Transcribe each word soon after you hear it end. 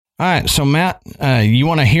All right, so Matt, you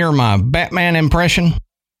want to hear my Batman impression?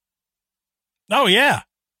 Oh, yeah.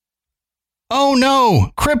 Oh,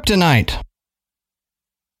 no, kryptonite.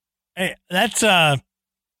 Hey, that's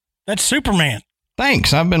Superman.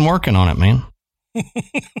 Thanks, I've been working on it, man.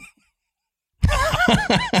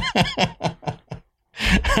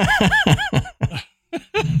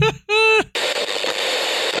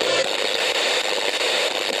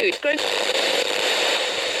 Good.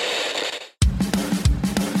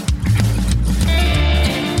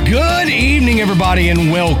 Good evening, everybody,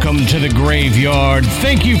 and welcome to the Graveyard.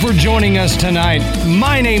 Thank you for joining us tonight.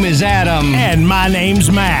 My name is Adam. And my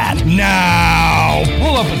name's Matt. Now,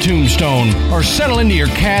 pull up a tombstone or settle into your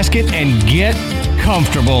casket and get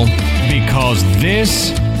comfortable because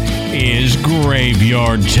this is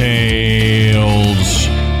Graveyard Tales.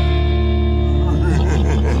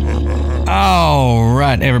 All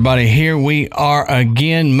right, everybody, here we are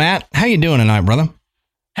again. Matt, how you doing tonight, brother?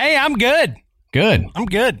 Hey, I'm good. Good. I'm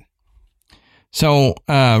good. So,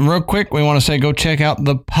 real quick, we want to say go check out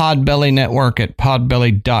the Podbelly Network at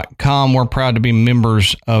podbelly.com. We're proud to be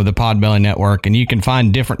members of the Podbelly Network, and you can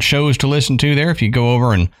find different shows to listen to there. If you go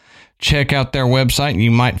over and check out their website, you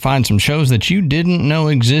might find some shows that you didn't know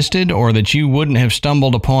existed or that you wouldn't have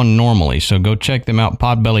stumbled upon normally. So go check them out,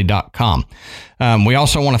 podbelly.com. We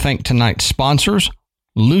also want to thank tonight's sponsors,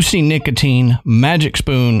 Lucy Nicotine, Magic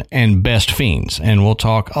Spoon, and Best Fiends. And we'll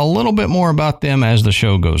talk a little bit more about them as the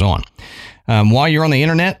show goes on. While you're on the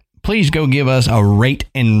internet, please go give us a rate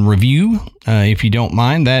and review, if you don't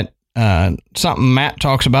mind. That something Matt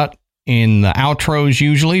talks about in the outros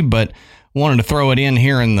usually, but wanted to throw it in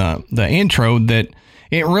here in the intro that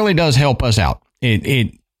it really does help us out.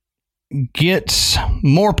 It gets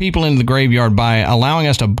more people into the graveyard by allowing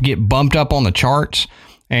us to get bumped up on the charts.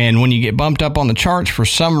 And when you get bumped up on the charts, for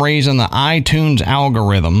some reason, the iTunes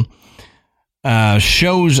algorithm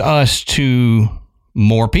shows us to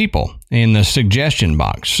more people in the suggestion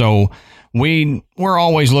box. So we're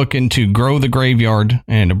always looking to grow the graveyard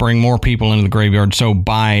and to bring more people into the graveyard. So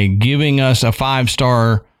by giving us a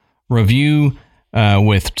 5-star review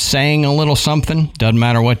with saying a little something, doesn't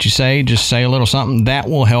matter what you say, just say a little something, that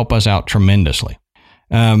will help us out tremendously.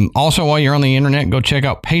 Also, while you're on the internet, go check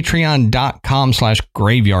out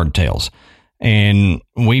patreon.com/graveyard tales. And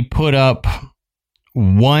we put up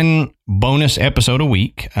one bonus episode a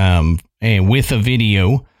week and with a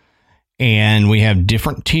video. And we have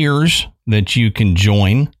different tiers that you can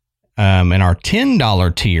join. And our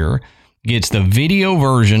 $10 tier gets the video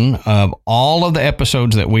version of all of the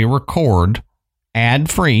episodes that we record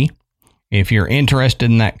ad-free, if you're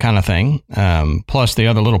interested in that kind of thing. Plus the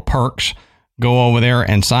other little perks. Go over there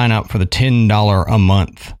and sign up for the $10 a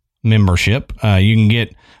month membership. You can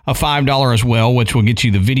get a $5 as well, which will get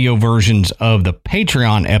you the video versions of the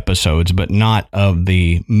Patreon episodes, but not of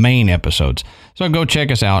the main episodes. So go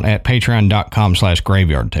check us out at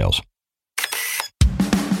patreon.com/graveyard tales.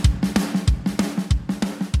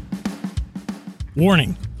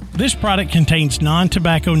 Warning. This product contains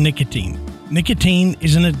non-tobacco nicotine. Nicotine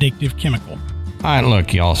is an addictive chemical. All right,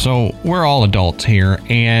 look, y'all. So we're all adults here,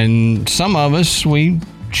 and some of us, we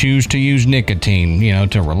choose to use nicotine,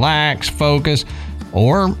 to relax, focus,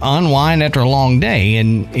 or unwind after a long day.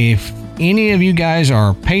 And if any of you guys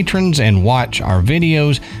are patrons and watch our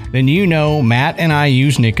videos, then Matt and I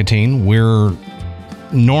use nicotine. We're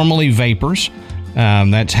normally vapors.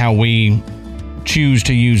 That's how we choose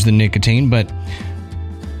to use the nicotine. But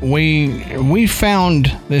we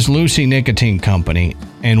found this Lucy Nicotine company,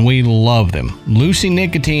 and we love them. Lucy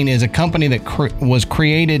Nicotine is a company that was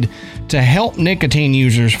created to help nicotine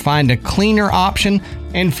users find a cleaner option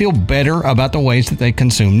and feel better about the ways that they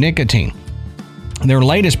consume nicotine. Their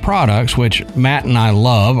latest products, which Matt and I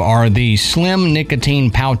love, are the Slim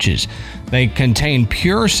Nicotine Pouches. They contain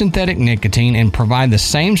pure synthetic nicotine and provide the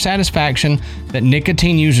same satisfaction that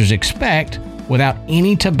nicotine users expect without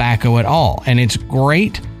any tobacco at all. And it's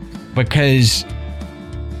great because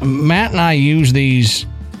Matt and I use these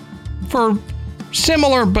for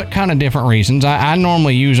similar but kind of different reasons. I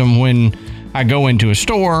normally use them when I go into a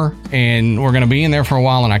store and we're going to be in there for a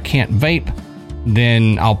while and I can't vape.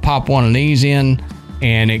 Then I'll pop one of these in,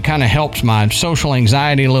 and it kind of helps my social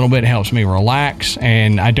anxiety a little bit, helps me relax,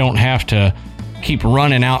 and I don't have to keep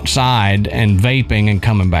running outside and vaping and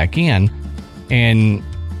coming back in. And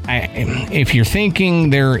if you're thinking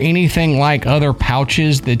they're anything like other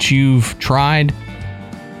pouches that you've tried,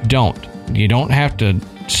 don't. You don't have to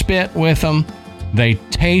spit with them. They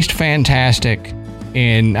taste fantastic,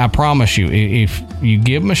 and I promise you, if you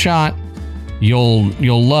give them a shot, you'll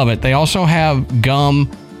love it. They also have gum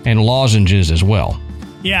and lozenges as well.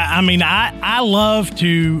 Yeah, I mean, I love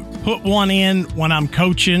to put one in when I'm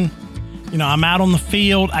coaching. You know, I'm out on the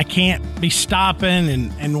field. I can't be stopping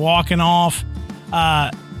and walking off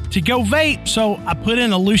to go vape. So I put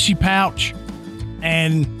in a Lucy pouch,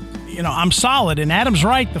 and, you know, I'm solid. And Adam's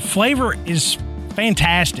right. The flavor is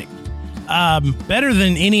fantastic. Better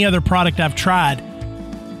than any other product I've tried.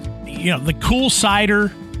 You know, the cool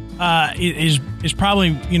cider is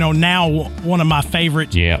probably, you know, now one of my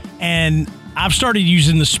favorites. Yeah. And I've started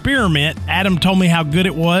using the spearmint. Adam told me how good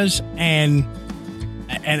it was, and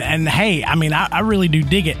hey, I mean, I really do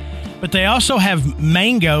dig it. But they also have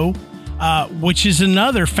mango, which is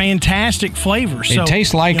another fantastic flavor. So, it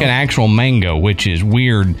tastes like an actual mango, which is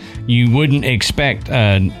weird. You wouldn't expect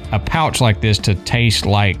a pouch like this to taste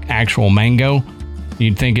like actual mango.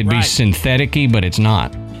 You'd think it'd be synthetic-y, but it's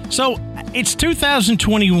not. So it's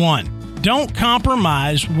 2021. Don't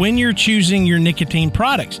compromise when you're choosing your nicotine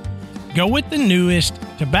products. Go with the newest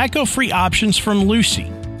tobacco-free options from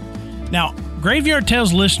Lucy. Now, Graveyard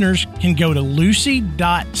Tales listeners can go to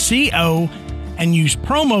lucy.co and use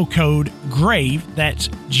promo code GRAVE, that's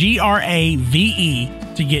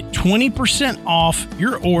GRAVE, to get 20% off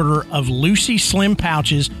your order of Lucy Slim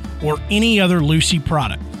pouches or any other Lucy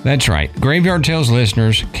product. That's right. Graveyard Tales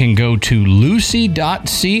listeners can go to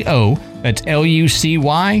lucy.co, that's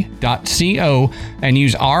lucy.co, and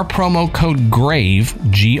use our promo code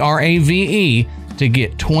GRAVE, GRAVE, to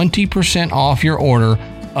get 20% off your order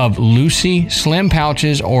of Lucy Slim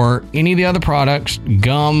pouches or any of the other products,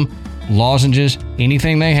 gum, lozenges,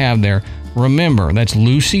 anything they have there. Remember, that's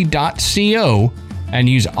lucy.co, and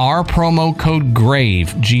use our promo code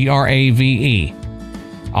GRAVE, GRAVE.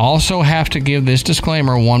 I also have to give this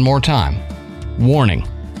disclaimer one more time. Warning,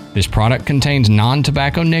 this product contains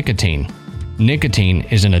non-tobacco nicotine. Nicotine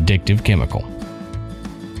is an addictive chemical.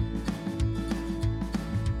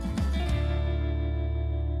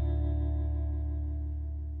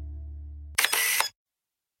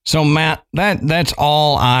 So, Matt, that's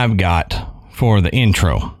all I've got for the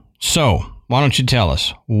intro. So, why don't you tell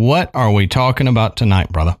us, what are we talking about tonight,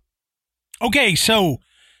 brother? Okay, so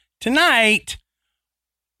tonight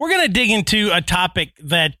we're going to dig into a topic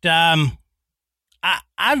that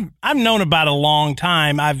I've known about a long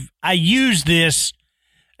time. I use this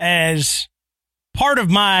as part of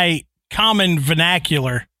my common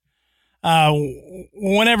vernacular.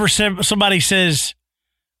 Whenever somebody says,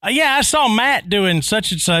 yeah, I saw Matt doing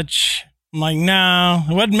such and such, I'm like, no,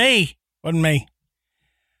 it wasn't me.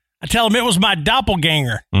 I tell them it was my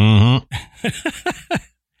doppelganger. Mm-hmm.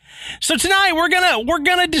 So tonight we're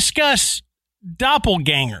gonna discuss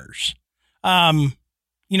doppelgangers.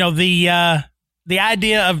 You know, the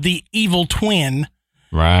idea of the evil twin.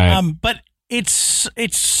 Right. But it's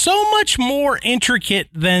so much more intricate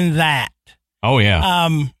than that. Oh yeah.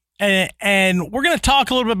 And we're going to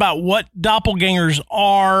talk a little bit about what doppelgangers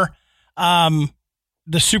are,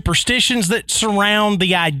 the superstitions that surround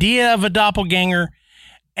the idea of a doppelganger,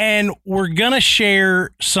 and we're going to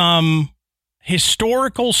share some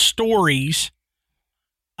historical stories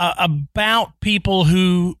about people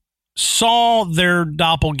who saw their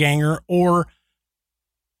doppelganger, or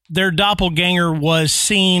their doppelganger was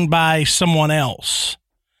seen by someone else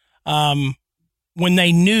when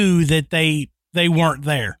they knew that they weren't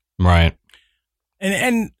there. Right.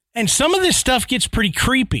 And some of this stuff gets pretty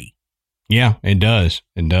creepy. Yeah, it does.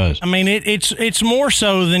 It does. I mean, it's more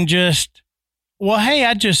so than just, well, hey,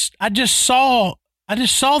 I just saw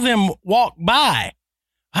them walk by.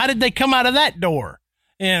 How did they come out of that door?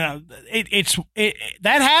 You know,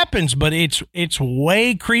 that happens, but it's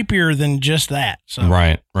way creepier than just that. So.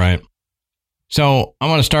 Right. So I'm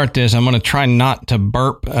going to start this. I'm going to try not to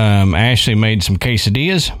burp. I actually made some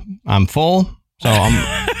quesadillas. I'm full. So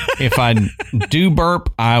if I do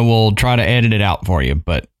burp, I will try to edit it out for you.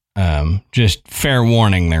 But just fair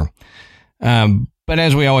warning there. But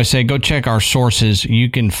as we always say, go check our sources. You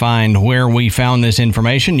can find where we found this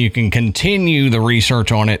information. You can continue the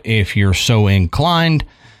research on it if you're so inclined.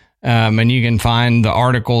 And you can find the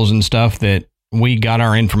articles and stuff that we got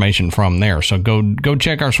our information from there. So go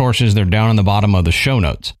check our sources. They're down in the bottom of the show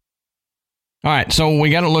notes. All right, so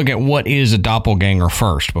we got to look at what is a doppelganger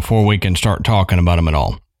first before we can start talking about them at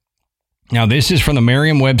all. Now, this is from the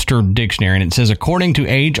Merriam-Webster Dictionary, and it says, according to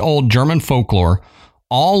age-old German folklore,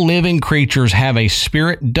 all living creatures have a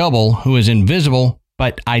spirit double who is invisible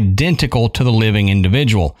but identical to the living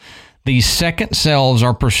individual. These second selves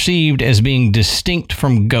are perceived as being distinct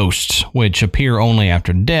from ghosts, which appear only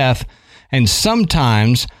after death, and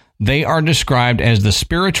sometimes they are described as the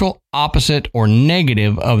spiritual opposite or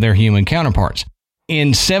negative of their human counterparts. In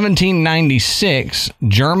 1796,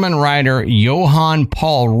 German writer Johann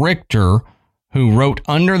Paul Richter, who wrote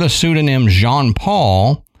under the pseudonym Jean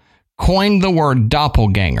Paul, coined the word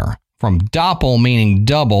doppelganger, from doppel meaning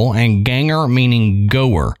double and ganger meaning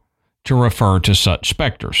goer, to refer to such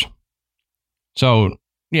specters. So,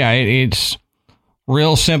 yeah, it's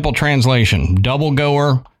real simple translation. Double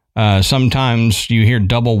goer. Sometimes you hear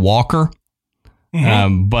double walker,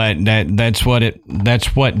 but that's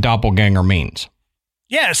what doppelganger means.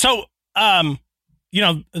 Yeah. So, the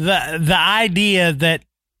idea that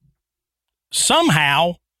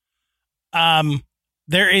somehow,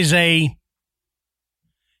 there is a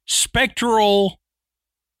spectral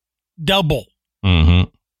double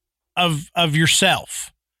of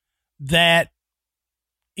yourself that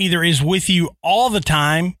either is with you all the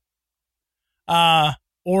time,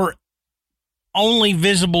 or only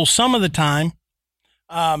visible some of the time.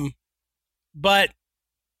 But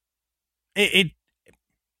it's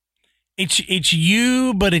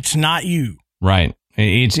you, but it's not you. Right.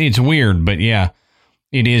 It's weird, but yeah,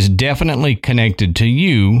 it is definitely connected to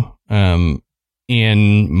you,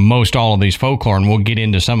 in most all of these folklore, and we'll get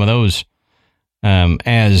into some of those,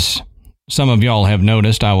 as some of y'all have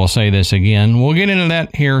noticed. I will say this again. We'll get into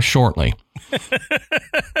that here shortly.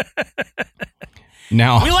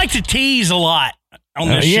 Now, we like to tease a lot on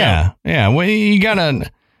this show. Yeah. Well, you gotta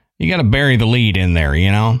bury the lead in there.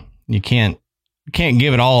 You can't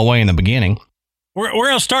give it all away in the beginning. We're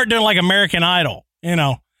gonna start doing like American Idol,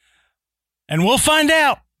 and we'll find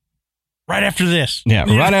out right after this. Yeah,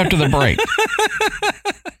 right after the break.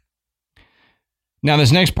 Now,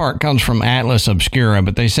 this next part comes from Atlas Obscura,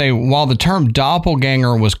 but they say, while the term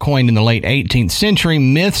doppelganger was coined in the late 18th century,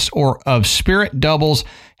 myths of spirit doubles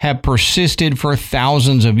have persisted for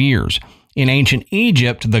thousands of years. In ancient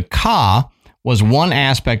Egypt, the Ka was one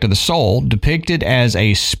aspect of the soul, depicted as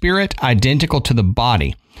a spirit identical to the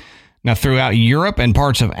body. Now, throughout Europe and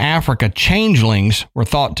parts of Africa, changelings were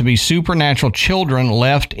thought to be supernatural children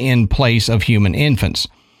left in place of human infants.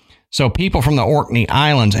 So people from the Orkney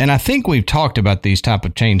Islands, and I think we've talked about these type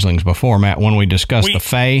of changelings before, Matt, when we discussed the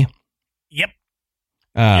Fae. Yep.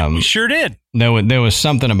 We sure did. There was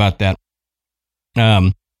something about that.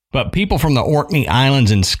 But people from the Orkney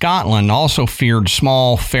Islands in Scotland also feared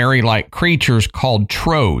small fairy-like creatures called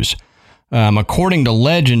trolls. According to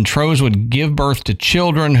legend, trolls would give birth to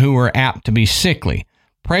children who were apt to be sickly.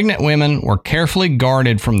 Pregnant women were carefully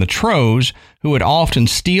guarded from the trolls, who would often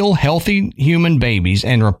steal healthy human babies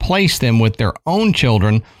and replace them with their own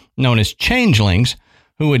children, known as changelings,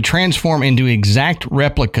 who would transform into exact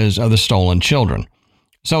replicas of the stolen children.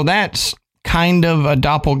 So that's kind of a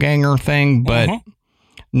doppelganger thing, but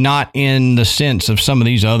not in the sense of some of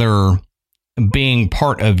these other being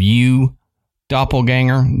part of you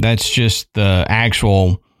doppelganger. That's just the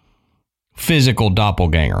actual physical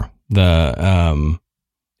doppelganger.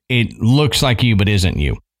 It looks like you, but isn't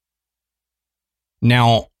you.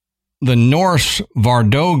 Now, the Norse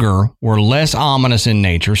Vardogr were less ominous in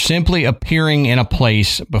nature, simply appearing in a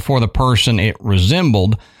place before the person it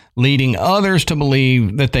resembled, leading others to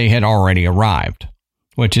believe that they had already arrived,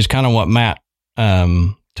 which is kind of what Matt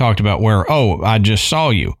talked about, where, I just saw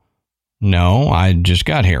you. No, I just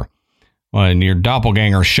got here. Well, and your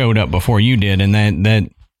doppelganger showed up before you did, and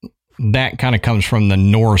that kind of comes from the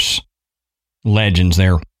Norse legends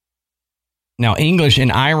there. Now, English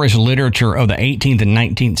and Irish literature of the 18th and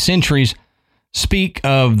 19th centuries speak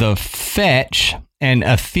of the fetch, an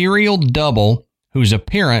ethereal double whose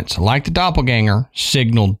appearance, like the doppelganger,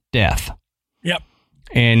 signaled death. Yep.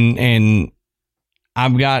 And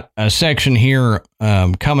I've got a section here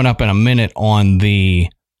coming up in a minute on the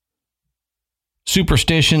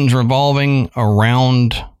superstitions revolving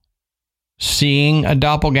around seeing a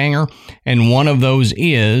doppelganger, and one of those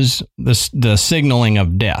is the signaling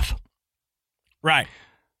of death. Right.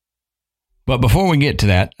 But before we get to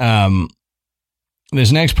that,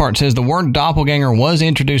 this next part says the word doppelganger was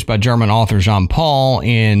introduced by German author Jean Paul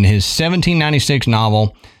in his 1796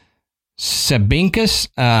 novel Sabinkus.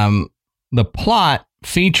 The plot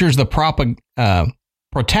features the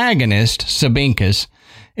protagonist, Sabinkus,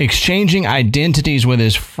 exchanging identities with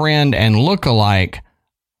his friend and lookalike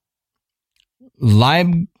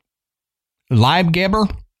Leibgeber.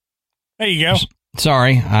 There you go.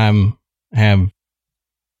 Sorry, I'm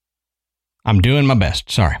doing my best.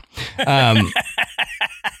 Sorry.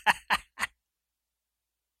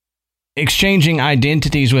 Exchanging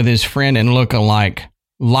identities with his friend and lookalike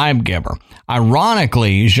Leibgeber.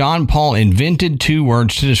 Ironically, Jean Paul invented two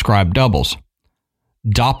words to describe doubles.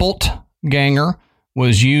 Doppelganger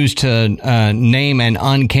was used to name an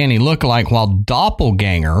uncanny lookalike, while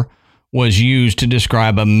doppelganger was used to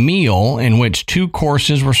describe a meal in which two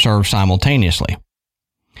courses were served simultaneously.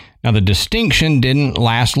 Now, the distinction didn't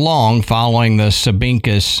last long following the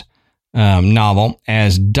Sabinkus novel,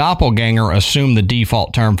 as doppelganger assumed the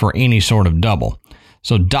default term for any sort of double.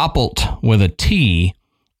 So doppelt with a T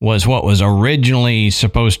was what was originally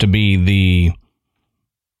supposed to be the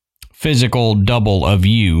physical double of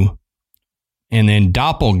you. And then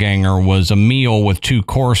doppelganger was a meal with two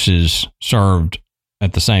courses served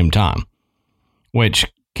at the same time, which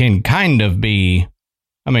can kind of be,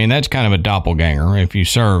 I mean, that's kind of a doppelganger if you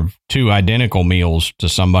serve two identical meals to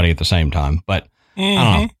somebody at the same time. But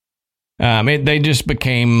I don't know. They just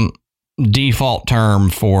became default term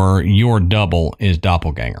for your double is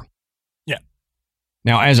doppelganger. Yeah.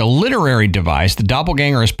 Now, as a literary device, the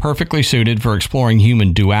doppelganger is perfectly suited for exploring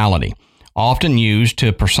human duality, often used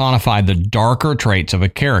to personify the darker traits of a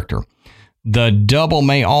character. The double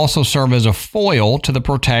may also serve as a foil to the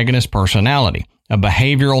protagonist's personality, a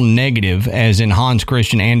behavioral negative, as in Hans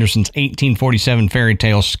Christian Andersen's 1847 fairy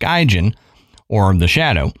tale Skijen, or The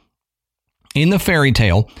Shadow. In the fairy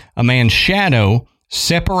tale, a man's shadow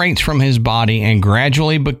separates from his body and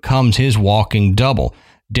gradually becomes his walking double,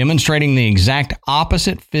 demonstrating the exact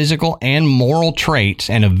opposite physical and moral traits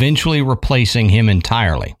and eventually replacing him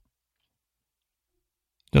entirely.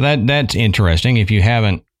 So that's interesting. If you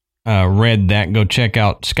haven't read that, go check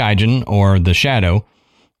out Skijen or The Shadow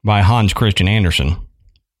by Hans Christian Andersen.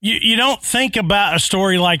 You don't think about a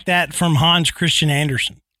story like that from Hans Christian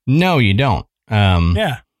Andersen. No, you don't.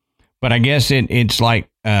 Yeah. But I guess it's like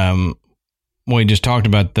we just talked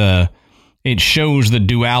about, it shows the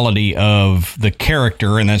duality of the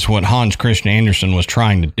character, and that's what Hans Christian Andersen was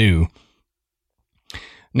trying to do.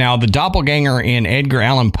 Now, the doppelganger in Edgar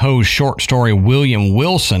Allan Poe's short story William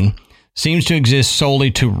Wilson seems to exist solely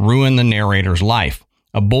to ruin the narrator's life.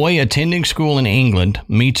 A boy attending school in England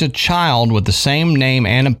meets a child with the same name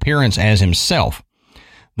and appearance as himself.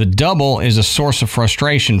 The double is a source of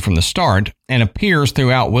frustration from the start and appears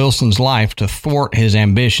throughout Wilson's life to thwart his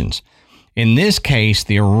ambitions. In this case,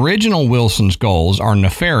 the original Wilson's goals are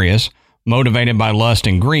nefarious, motivated by lust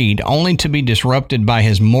and greed, only to be disrupted by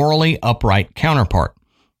his morally upright counterpart.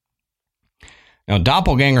 Now,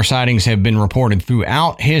 doppelganger sightings have been reported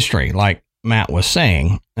throughout history, like Matt was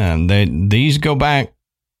saying. These go back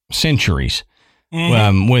centuries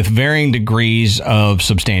with varying degrees of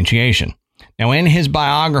substantiation. Now, in his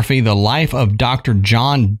biography, The Life of Dr.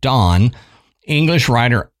 John Donne, English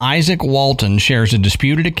writer Isaac Walton shares a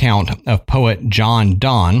disputed account of poet John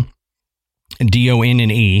Donne,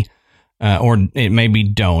 D-O-N-N-E, or it may be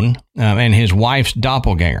Donne, and his wife's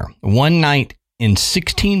doppelganger. One night in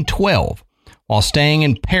 1612, while staying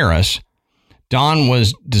in Paris, Donne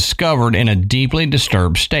was discovered in a deeply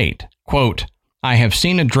disturbed state. Quote, "I have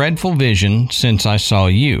seen a dreadful vision since I saw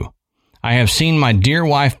you. I have seen my dear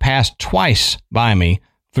wife pass twice by me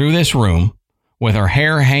through this room with her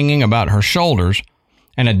hair hanging about her shoulders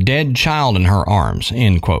and a dead child in her arms,"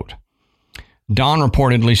 end quote. Donne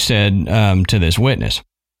reportedly said to this witness,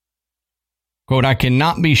 quote, "I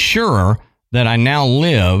cannot be surer that I now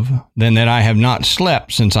live than that I have not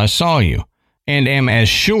slept since I saw you, and am as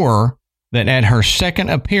sure that at her second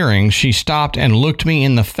appearing she stopped and looked me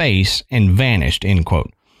in the face and vanished," end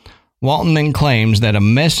quote. Walton then claims that a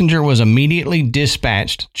messenger was immediately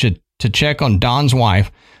dispatched to check on Donne's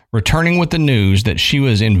wife, returning with the news that she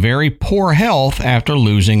was in very poor health after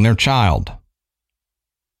losing their child.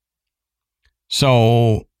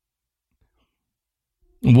 So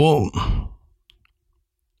we'll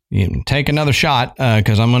take another shot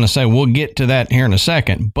because I'm going to say we'll get to that here in a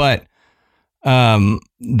second. But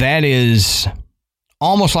that is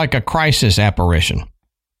almost like a crisis apparition.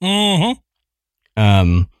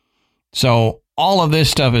 Mm-hmm. So all of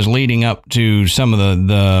this stuff is leading up to some of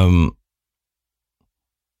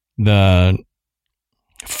the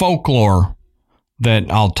folklore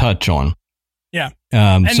that I'll touch on. Yeah.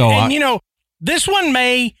 You know, this one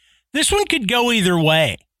could go either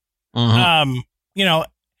way. Mm-hmm. You know,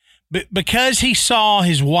 because he saw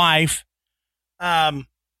his wife,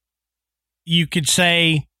 you could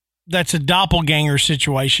say that's a doppelganger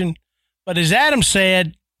situation. But as Adam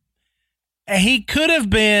said, he could have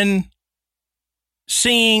been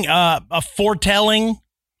seeing a foretelling.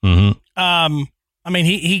 Mm-hmm. I mean,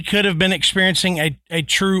 he could have been experiencing a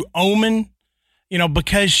true omen, you know,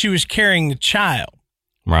 because she was carrying the child.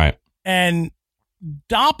 Right. And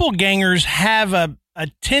doppelgangers have a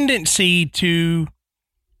tendency to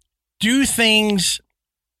do things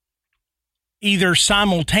either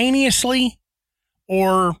simultaneously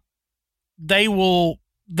or they will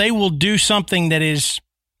do something that is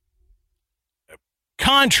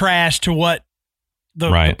contrast to what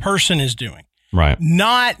the person is doing. Right.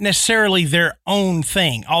 Not necessarily their own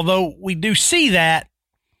thing. Although we do see that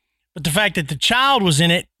But the fact that the child was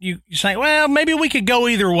in it, you say, well, maybe we could go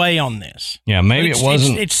either way on this. Yeah, maybe it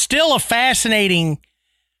wasn't. It's still a fascinating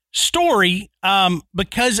story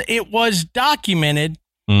because it was documented,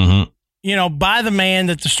 by the man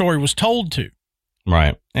that the story was told to.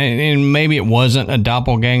 Right. And maybe it wasn't a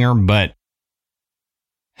doppelganger, but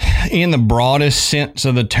in the broadest sense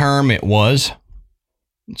of the term, it was.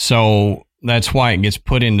 So that's why it gets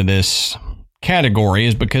put into this category,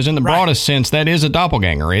 is because in the broadest sense, that is a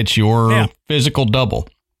doppelganger. It's your physical double.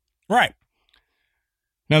 Right.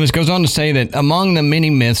 Now, this goes on to say that among the many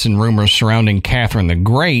myths and rumors surrounding Catherine the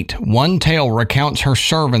Great, one tale recounts her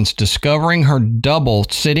servants discovering her double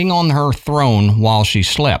sitting on her throne while she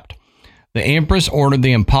slept. The empress ordered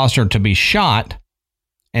the imposter to be shot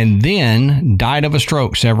and then died of a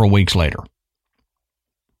stroke several weeks later.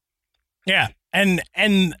 Yeah. And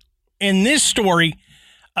in this story,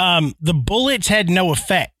 the bullets had no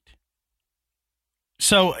effect.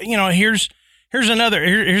 So, here's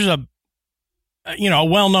a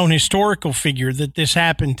well-known historical figure that this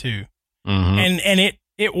happened to. And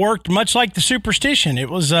it worked much like the superstition. It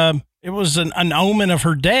was an omen of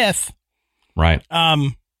her death. Right.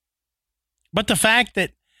 But the fact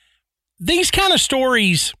that these kind of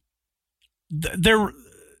stories, they're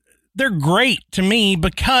great to me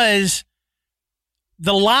because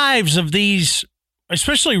the lives of these,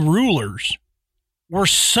 especially rulers, were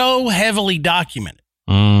so heavily documented.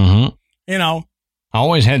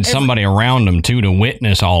 Always had somebody around them too to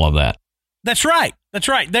witness all of that. That's right.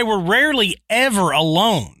 They were rarely ever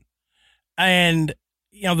alone. And,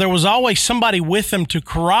 there was always somebody with them to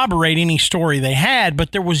corroborate any story they had,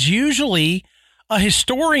 but there was usually a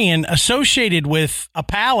historian associated with a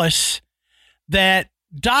palace that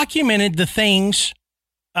documented the things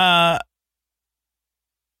that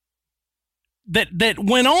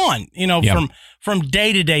went on, from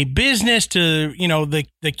day-to-day business to,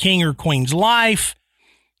 the king or queen's life.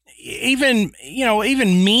 Even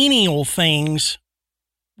menial things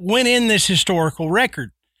went in this historical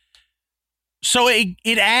record. So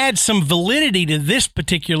it adds some validity to this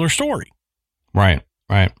particular story. Right.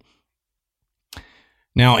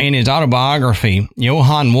 Now, in his autobiography,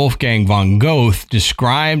 Johann Wolfgang von Goethe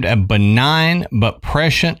described a benign but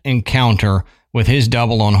prescient encounter with his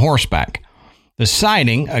double on horseback. The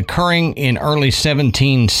sighting, occurring in early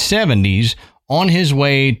 1770s on his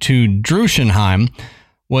way to Drusenheim,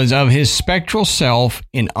 was of his spectral self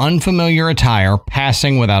in unfamiliar attire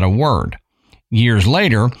passing without a word. Years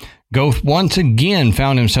later, Goethe once again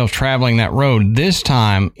found himself traveling that road, this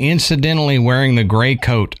time incidentally wearing the gray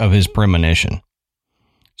coat of his premonition.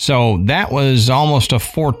 So that was almost a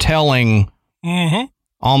foretelling,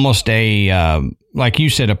 almost a, like you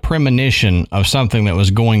said, a premonition of something that was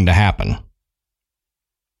going to happen.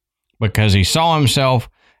 Because he saw himself,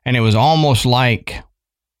 and it was almost like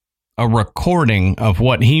a recording of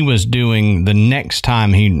what he was doing the next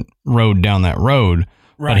time he rode down that road,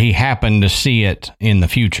 but he happened to see it in the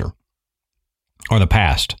future or the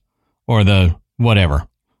past or the whatever,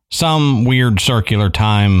 some weird circular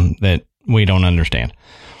time that we don't understand.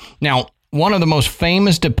 Now, one of the most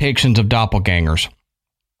famous depictions of doppelgangers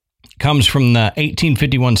comes from the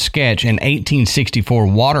 1851 sketch and 1864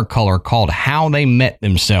 watercolor called How They Met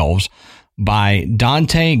Themselves by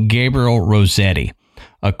Dante Gabriel Rossetti.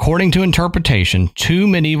 According to interpretation, two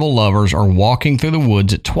medieval lovers are walking through the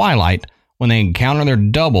woods at twilight when they encounter their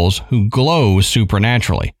doubles who glow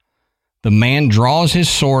supernaturally. The man draws his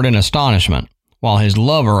sword in astonishment, while his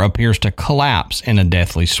lover appears to collapse in a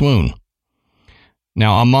deathly swoon.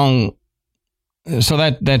 Now, so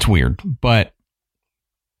that's weird, but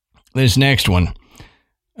this next one,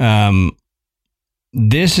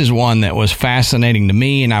 this is one that was fascinating to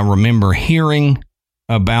me, and I remember hearing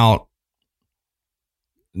about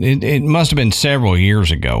it must have been several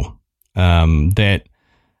years ago, that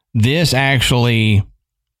this actually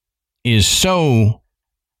is so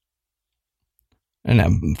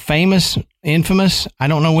famous, infamous. I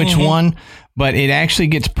don't know which one, but it actually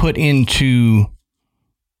gets put into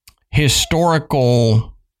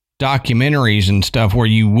historical documentaries and stuff where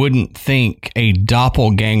you wouldn't think a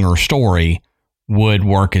doppelganger story would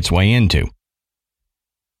work its way into.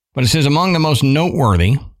 But it says among the most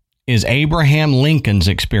noteworthy is Abraham Lincoln's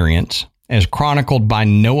experience as chronicled by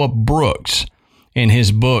Noah Brooks in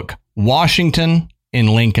his book Washington in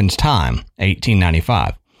Lincoln's Time,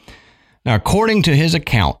 1895. Now, according to his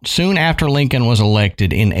account, soon after Lincoln was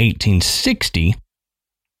elected in 1860,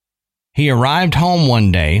 he arrived home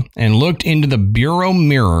one day and looked into the bureau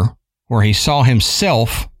mirror where he saw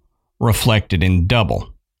himself reflected in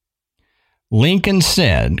double. Lincoln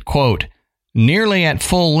said, quote, "Nearly at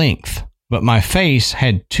full length, but my face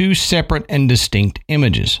had two separate and distinct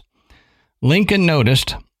images. Lincoln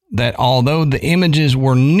noticed that although the images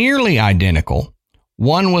were nearly identical,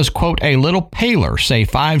 one was, quote, a little paler, say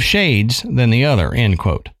 5 shades, than the other, end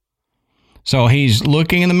quote. So he's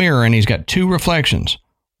looking in the mirror and he's got 2 reflections.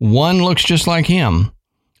 One looks just like him,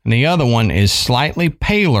 and the other one is slightly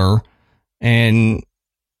paler and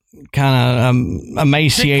kind of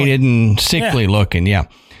emaciated and sickly looking. Yeah.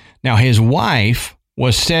 Now, his wife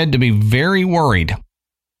was said to be very worried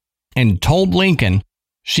and told Lincoln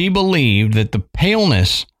she believed that the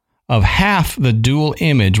paleness of half the dual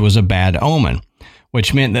image was a bad omen,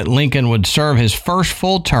 which meant that Lincoln would serve his first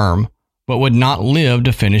full term, but would not live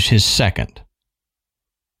to finish his second.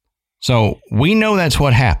 So we know that's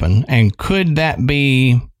what happened. And could that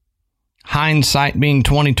be hindsight being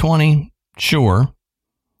 2020? Sure.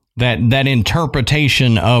 That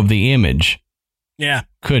interpretation of the image. Yeah.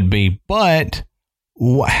 Could be. But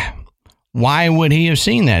why would he have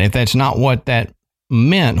seen that? If that's not what that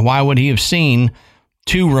meant, why would he have seen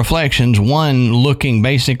 2 reflections, one looking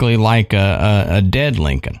basically like a dead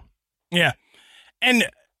Lincoln? Yeah. And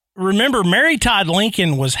remember, Mary Todd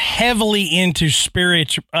Lincoln was heavily into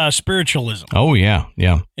spiritualism. Oh, yeah.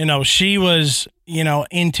 Yeah. You know, she was,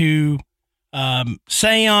 into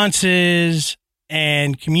seances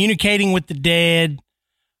and communicating with the dead.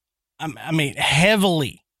 I mean,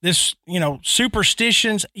 heavily. This,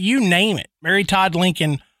 superstitions, you name it. Mary Todd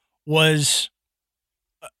Lincoln was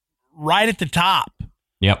right at the top.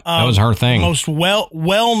 Yep, that was her thing. Most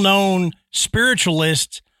well-known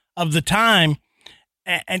spiritualists of the time.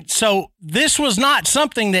 And so this was not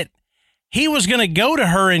something that he was going to go to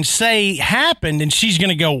her and say happened, and she's going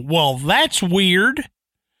to go, well, that's weird.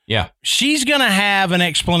 Yeah. She's going to have an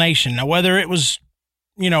explanation. Now, whether it was,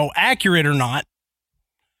 accurate or not,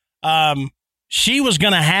 she was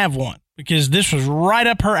going to have one because this was right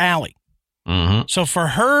up her alley. Mm-hmm. So for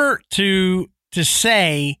her to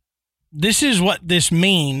say, this is what this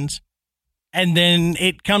means, and then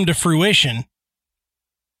it come to fruition,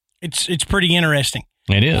 it's pretty interesting.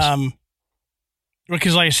 It is.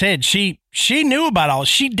 Because like I said, she knew about all this.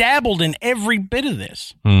 She dabbled in every bit of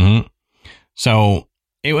this. Mm-hmm. So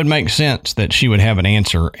it would make sense that she would have an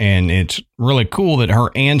answer, and it's really cool that her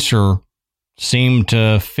answer seemed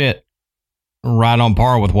to fit right on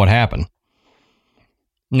par with what happened.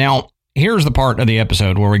 Now, here's the part of the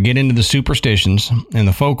episode where we get into the superstitions and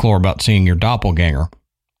the folklore about seeing your doppelganger,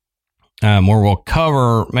 where we'll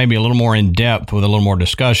cover maybe a little more in depth with a little more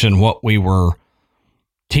discussion what we were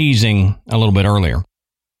teasing a little bit earlier.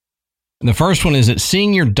 The first one is that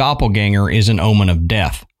seeing your doppelganger is an omen of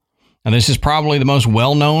death. Now, this is probably the most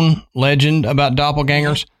well-known legend about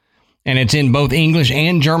doppelgangers, and it's in both English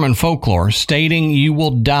and German folklore, stating you will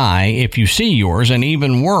die if you see yours, and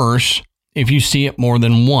even worse, if you see it more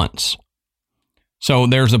than once. So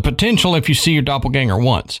there's a potential if you see your doppelganger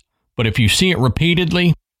once, but if you see it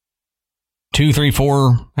repeatedly, 2, 3,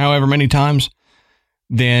 4, however many times,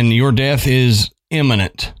 then your death is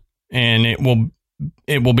imminent, and it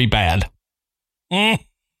will be bad. Yeah,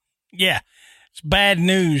 it's bad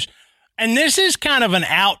news. And this is kind of an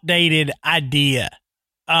outdated idea,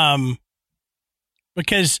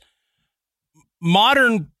 because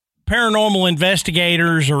modern paranormal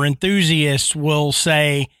investigators or enthusiasts will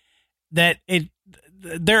say that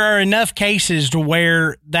there are enough cases to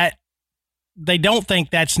where that they don't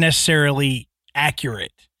think that's necessarily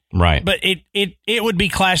accurate. Right. But it would be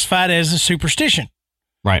classified as a superstition.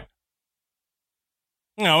 Right.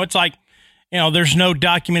 It's like, there's no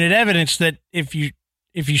documented evidence that if you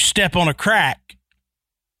step on a crack,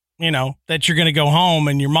 that you're going to go home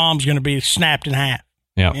and your mom's going to be snapped in half.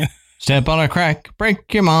 Yeah. Step on a crack,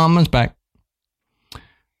 break your mama's back.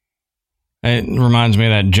 It reminds me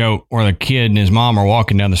of that joke where the kid and his mom are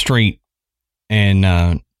walking down the street,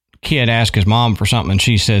 and kid asks his mom for something, and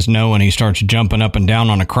she says no, and he starts jumping up and down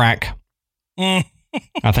on a crack. I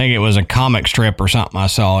think it was a comic strip or something I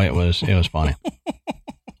saw. It was funny.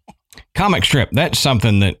 Comic strip, that's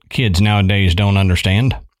something that kids nowadays don't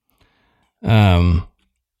understand.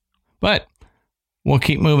 But we'll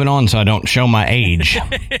keep moving on so I don't show my age.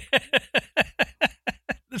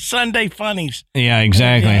 The Sunday funnies. Yeah,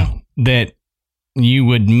 exactly. Yeah. That you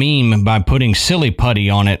would meme by putting silly putty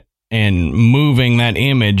on it and moving that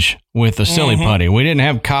image with the silly putty. We didn't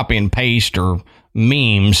have copy and paste or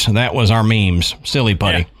memes. That was our memes, silly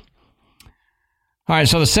putty. Yeah. All right,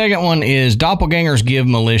 so the second one is doppelgangers give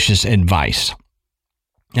malicious advice.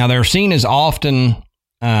 Now, they're seen often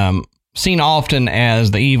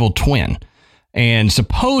as the evil twin, and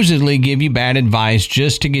supposedly give you bad advice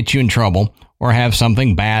just to get you in trouble or have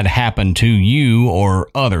something bad happen to you or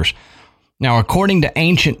others. Now, according to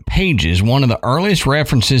ancient pages, one of the earliest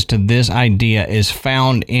references to this idea is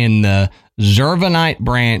found in the Zurvanite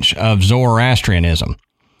branch of Zoroastrianism.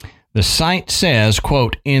 The site says,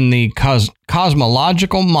 quote, in the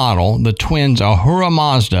cosmological model, the twins Ahura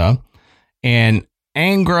Mazda and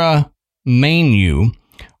Angra Mainyu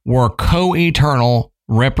were co-eternal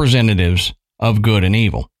representatives of good and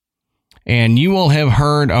evil. And you will have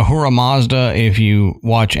heard Ahura Mazda if you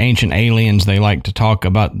watch Ancient Aliens. They like to talk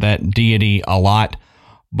about that deity a lot.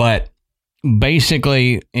 But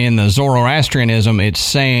basically, in the Zoroastrianism, it's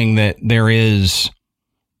saying that there is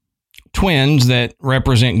twins that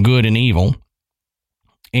represent good and evil.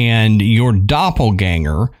 And your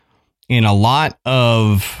doppelganger, in a lot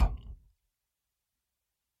of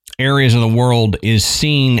areas of the world, is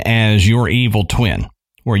seen as your evil twin,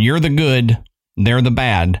 where you're the good, they're the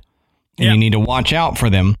bad. And you need to watch out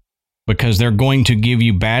for them because they're going to give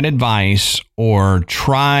you bad advice or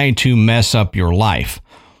try to mess up your life.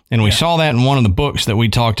 And we saw that in one of the books that we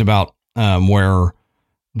talked about, where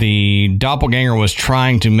the doppelganger was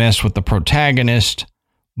trying to mess with the protagonist.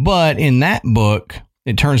 But in that book,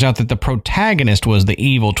 it turns out that the protagonist was the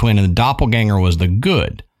evil twin and the doppelganger was the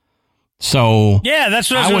good. So yeah,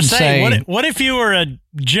 that's what I was going to say. What if you were a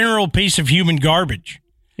general piece of human garbage?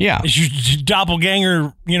 Yeah. Is your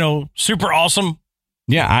doppelganger, super awesome?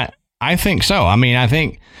 Yeah, I think so. I mean, I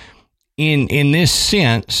think in this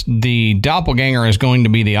sense, the doppelganger is going to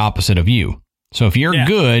be the opposite of you. So if you're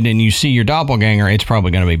good and you see your doppelganger, it's probably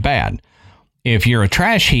going to be bad. If you're a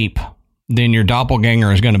trash heap, then your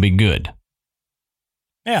doppelganger is going to be good.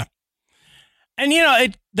 Yeah. And,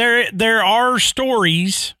 there are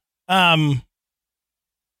stories where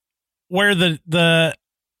the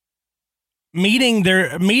meeting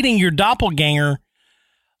your doppelganger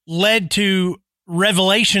led to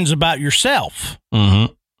revelations about yourself.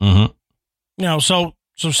 Mm-hmm. Mm-hmm. So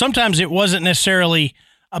sometimes it wasn't necessarily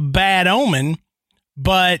a bad omen,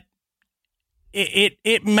 but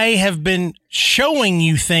it may have been showing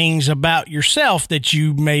you things about yourself that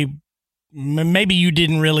you maybe you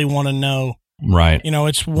didn't really want to know. Right.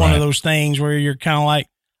 It's one of those things where you're kind of like,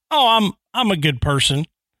 oh, I'm a good person.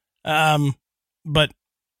 But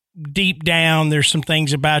deep down, there's some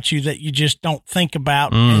things about you that you just don't think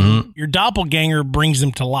about. Mm-hmm. And your doppelganger brings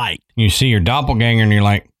them to light. You see your doppelganger and you're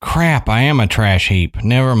like, crap, I am a trash heap.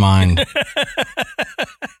 Never mind.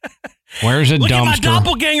 Where's a Look dumpster? at my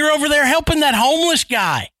doppelganger over there helping that homeless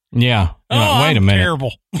guy. Yeah. Oh, wait a minute.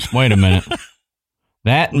 Terrible. Wait a minute.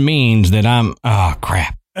 That means that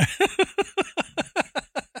crap.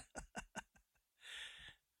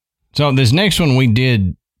 So this next one we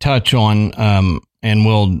did touch on, and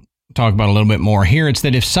we'll talk about a little bit more here. It's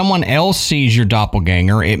that if someone else sees your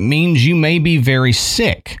doppelganger, it means you may be very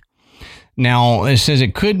sick. Now, it says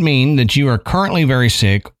it could mean that you are currently very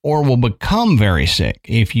sick or will become very sick.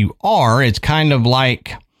 If you are, it's kind of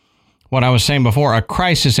like what I was saying before, a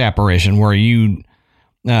crisis apparition, where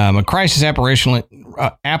a crisis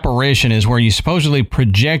apparition is where you supposedly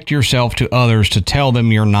project yourself to others to tell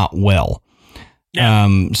them you're not well. Yeah.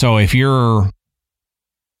 So if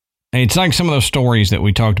it's like some of those stories that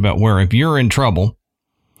we talked about where if you're in trouble,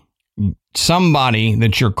 somebody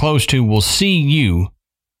that you're close to will see you,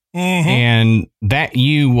 and that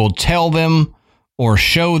you will tell them or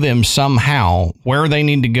show them somehow where they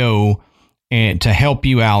need to go and to help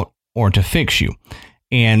you out or to fix you.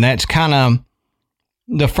 And that's kind of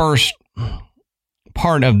the first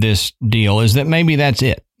part of this deal, is that maybe that's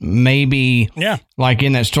it. Maybe, like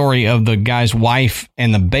in that story of the guy's wife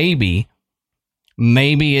and the baby,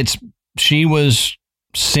 maybe she was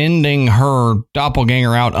sending her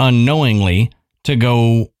doppelganger out unknowingly to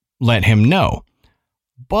go let him know.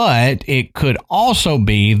 But it could also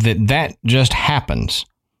be that just happens.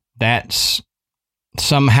 That's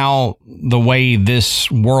somehow the way this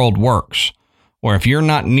world works. Or if you're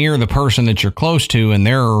not near the person that you're close to and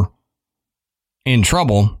they're in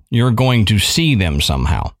trouble, you're going to see them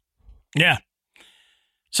somehow. Yeah.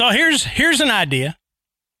 So here's an idea.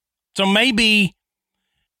 So maybe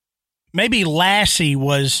Lassie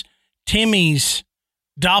was Timmy's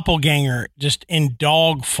doppelganger just in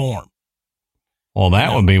dog form. Well,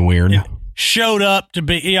 that would be weird. It showed up to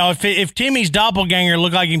be, if Timmy's doppelganger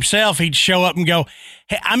looked like himself, he'd show up and go,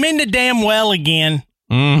 "Hey, I'm in the damn well again."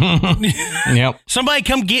 Mm-hmm. Yep. Somebody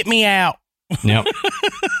come get me out. Yep.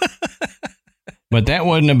 But that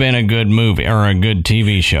wouldn't have been a good movie or a good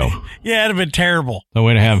TV show. Yeah, it'd have been terrible. So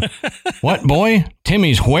we'd have, what, boy?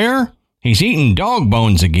 Timmy's where? He's eating dog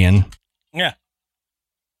bones again. Yeah.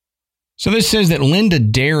 So this says that Linda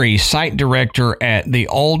Derry, site director at the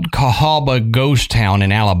Old Cahaba Ghost Town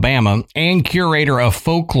in Alabama and curator of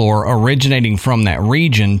folklore originating from that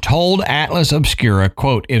region, told Atlas Obscura,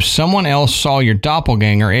 quote, "If someone else saw your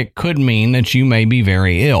doppelganger, it could mean that you may be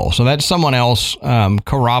very ill." So that's someone else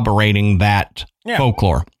corroborating that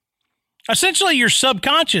folklore. Essentially, your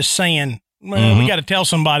subconscious saying, well, we got to tell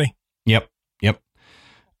somebody. Yep.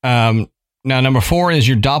 Now, number 4 is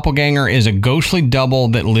your doppelganger is a ghostly double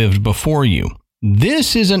that lived before you.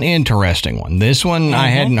 This is an interesting one. This one I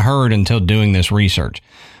hadn't heard until doing this research.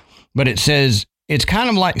 But it says it's kind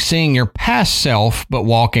of like seeing your past self, but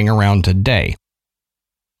walking around today.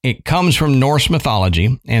 It comes from Norse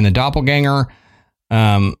mythology, and the doppelganger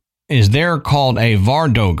is there called a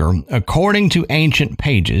Vardögr. According to ancient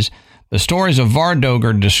pages, the stories of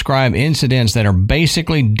Vardögr describe incidents that are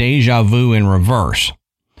basically deja vu in reverse,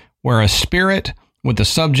 where a spirit with the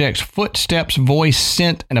subject's footsteps, voice,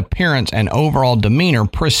 scent, and appearance and overall demeanor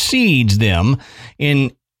precedes them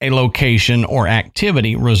in a location or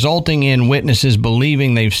activity, resulting in witnesses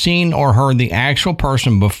believing they've seen or heard the actual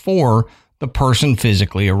person before the person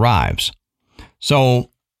physically arrives.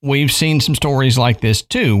 So we've seen some stories like this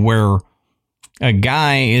too, where a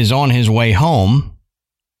guy is on his way home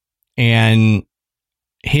and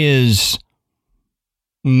his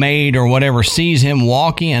maid or whatever sees him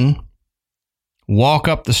walk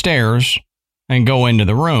up the stairs and go into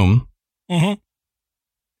the room. And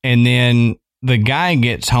then the guy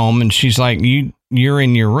gets home and she's like, you're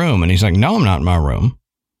in your room. And he's like, no, I'm not in my room.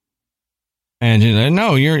 And she's like,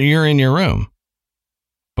 no, you're in your room,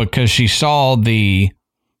 because she saw the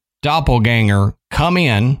doppelganger come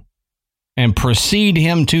in and precede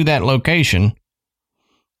him to that location.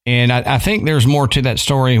 And I think there's more to that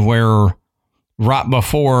story, where right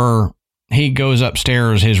before he goes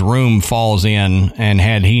upstairs, his room falls in, and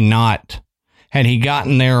had he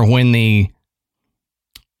gotten there when the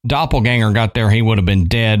doppelganger got there, he would have been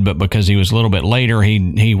dead. But because he was a little bit later,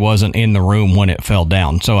 he wasn't in the room when it fell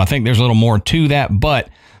down. So I think there's a little more to that, but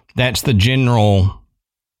that's the general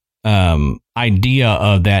idea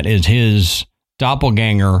of that, is his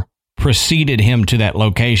doppelganger preceded him to that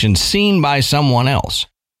location, seen by someone else.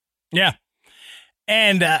 Yeah.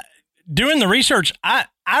 And doing the research, I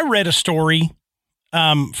read a story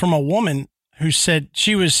from a woman who said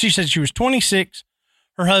she said she was 26,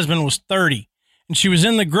 her husband was 30, and she was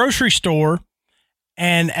in the grocery store,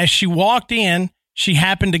 and as she walked in, she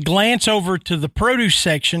happened to glance over to the produce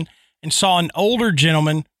section and saw an older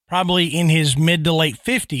gentleman, probably in his mid to late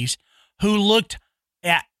 50s, who looked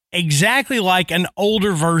exactly like an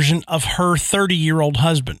older version of her 30-year-old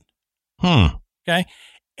husband. Okay.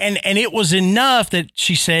 And it was enough that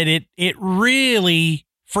she said it really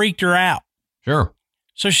freaked her out. Sure.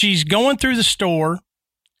 So she's going through the store,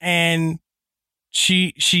 and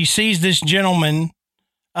she sees this gentleman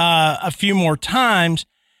a few more times.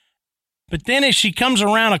 But then as she comes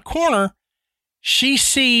around a corner, she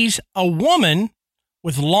sees a woman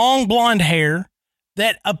with long blonde hair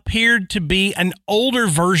that appeared to be an older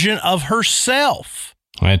version of herself.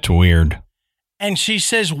 That's weird. And she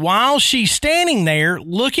says, while she's standing there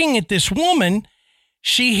looking at this woman,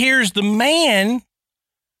 she hears the man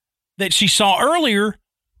that she saw earlier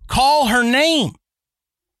call her name.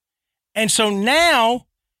 And so now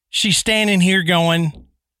she's standing here going,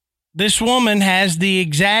 this woman has the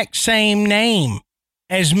exact same name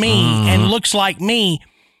as me and looks like me.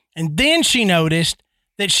 And then she noticed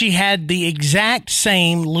that she had the exact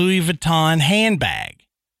same Louis Vuitton handbag.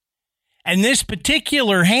 And this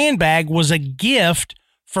particular handbag was a gift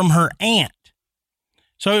from her aunt.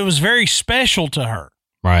 So it was very special to her.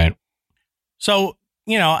 Right. So,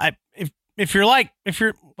 let's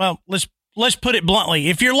put it bluntly.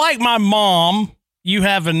 If you're like my mom, you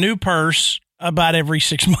have a new purse about every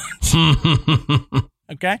 6 months.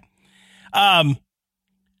 Okay.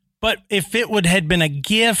 But if it had been a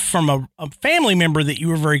gift from a family member that you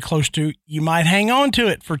were very close to, you might hang on to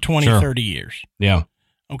it for 20, 30 years. Yeah.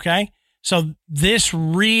 Okay. So this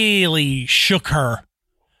really shook her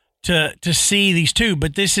to see these two.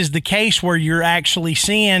 But this is the case where you're actually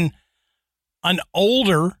seeing an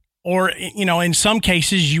older, or, in some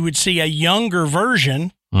cases you would see a younger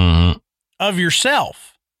version of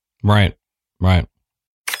yourself. Right. Right.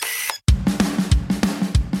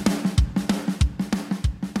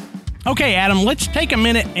 Okay, Adam, let's take a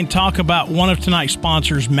minute and talk about one of tonight's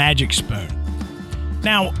sponsors, Magic Spoon.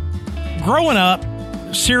 Now, growing up,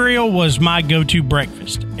 cereal was my go-to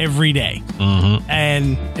breakfast every day.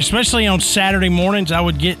 And especially on Saturday mornings, I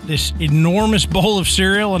would get this enormous bowl of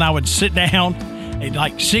cereal, and I would sit down at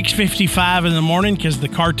like 6:55 in the morning because the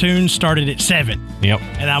cartoons started at 7. Yep.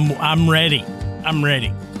 And I'm ready.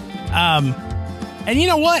 And you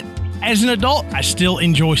know what? As an adult, I still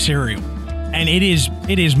enjoy cereal, and it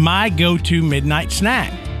is my go-to midnight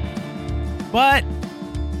snack. But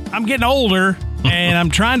I'm getting older, and I'm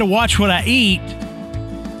trying to watch what I eat,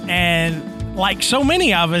 and like so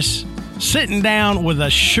many of us, sitting down with a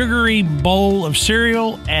sugary bowl of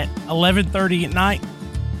cereal at 11:30 at night,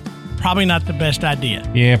 probably not the best idea.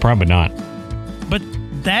 Yeah, probably not. But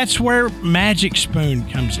that's where Magic Spoon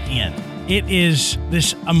comes in. It is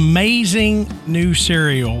this amazing new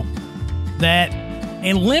cereal that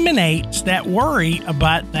eliminates that worry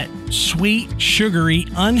about that sweet, sugary,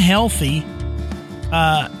 unhealthy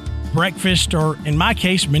breakfast, or in my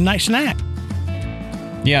case, midnight snack.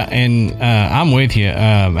 Yeah, and I'm with you.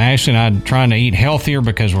 Ashley and I are trying to eat healthier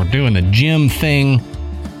because we're doing the gym thing.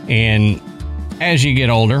 And as you get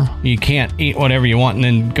older, you can't eat whatever you want and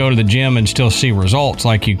then go to the gym and still see results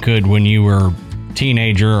like you could when you were a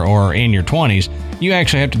teenager or in your 20s. You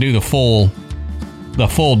actually have to do the full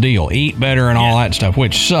deal, eat better and all that stuff,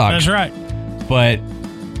 which sucks. That's right. But,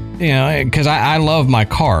 you know, because I love my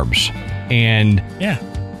carbs. And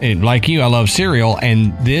like you, I love cereal.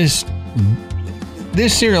 And this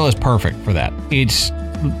cereal is perfect for that. It's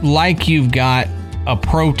like you've got a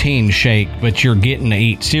protein shake, but you're getting to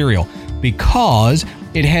eat cereal because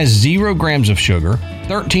it has 0 grams of sugar,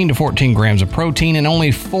 13 to 14 grams of protein, and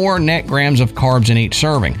only 4 net grams of carbs in each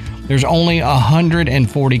serving. There's only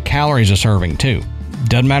 140 calories a serving, too.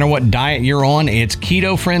 Doesn't matter what diet you're on, it's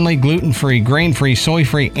keto-friendly, gluten-free, grain-free,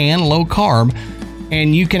 soy-free, and low-carb,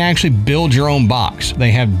 and you can actually build your own box.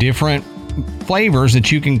 They have different flavors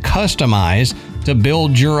that you can customize to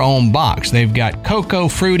build your own box. They've got cocoa,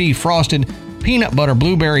 fruity, frosted, peanut butter,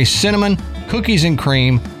 blueberry, cinnamon, cookies and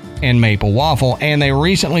cream, and maple waffle. And they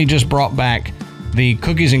recently just brought back the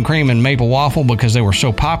cookies and cream and maple waffle because they were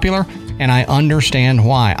so popular, and I understand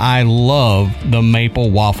why. I love the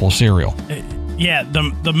maple waffle cereal. Yeah,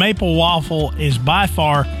 the maple waffle is by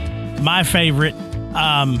far my favorite.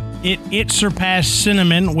 It surpassed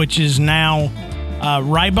cinnamon, which is now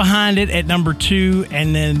right behind it at number 2,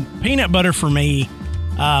 and then peanut butter for me.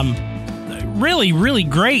 Really, really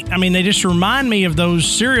great. I mean, they just remind me of those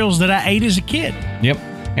cereals that I ate as a kid. Yep.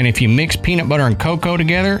 And if you mix peanut butter and cocoa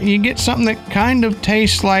together, you get something that kind of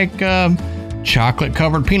tastes like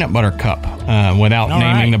chocolate-covered peanut butter cup without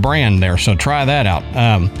naming the brand there. So try that out.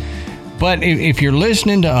 But if you're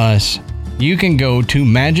listening to us, you can go to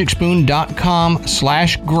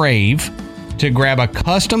magicspoon.com/grave to grab a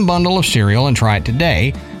custom bundle of cereal and try it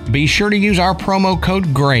today. Be sure to use our promo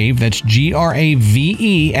code GRAVE, that's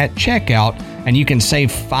GRAVE, at checkout, and you can save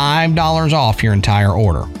 $5 off your entire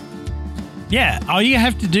order. Yeah, all you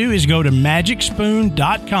have to do is go to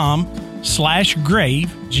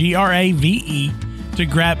magicspoon.com/grave, GRAVE, to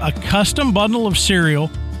grab a custom bundle of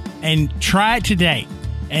cereal and try it today.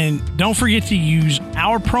 And don't forget to use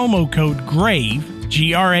our promo code GRAVE,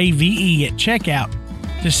 GRAVE, at checkout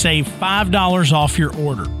to save $5 off your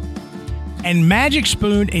order. And Magic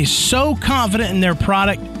Spoon is so confident in their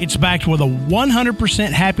product, it's backed with a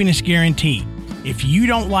 100% happiness guarantee. If you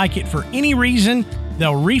don't like it for any reason,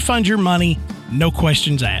 they'll refund your money, no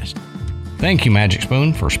questions asked. Thank you, Magic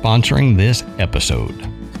Spoon, for sponsoring this episode.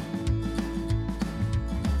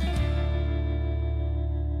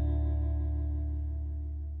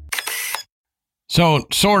 So,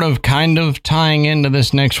 sort of, kind of tying into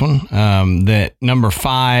this next one, that number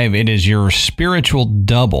 5, it is your spiritual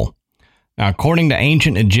double. Now, according to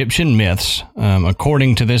ancient Egyptian myths,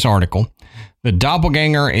 according to this article, the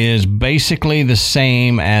doppelganger is basically the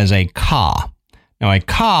same as a ka. Now, a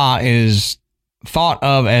ka is thought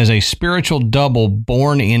of as a spiritual double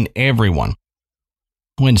born in everyone.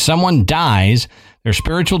 When someone dies, their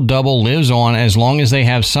spiritual double lives on as long as they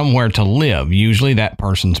have somewhere to live, usually that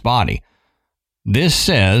person's body. This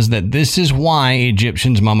says that this is why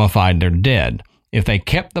Egyptians mummified their dead. If they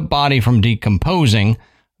kept the body from decomposing,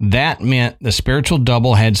 that meant the spiritual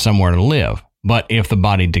double had somewhere to live. But if the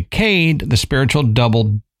body decayed, the spiritual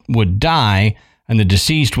double would die and the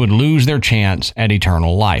deceased would lose their chance at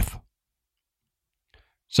eternal life.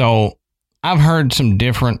 So I've heard some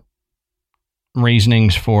different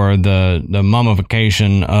reasonings for the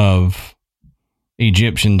mummification of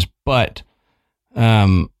Egyptians, but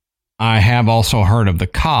I have also heard of the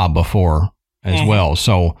ka before as well.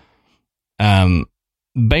 So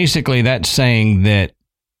basically that's saying that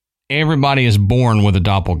everybody is born with a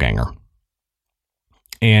doppelganger.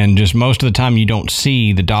 And just most of the time you don't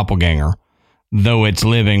see the doppelganger, though it's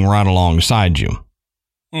living right alongside you.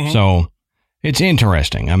 Mm-hmm. So it's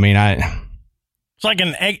interesting. I mean, it's like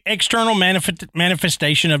an external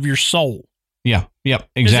manifestation of your soul. Yeah. Yep.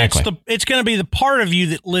 Exactly. It's going to be the part of you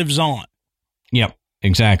that lives on. Yep.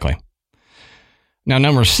 exactly. Now,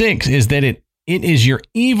 number 6 is that it is your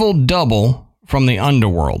evil double from the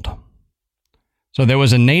underworld. So there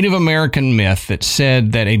was a Native American myth that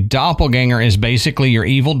said that a doppelganger is basically your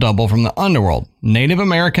evil double from the underworld. Native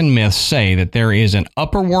American myths say that there is an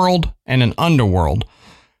upper world and an underworld.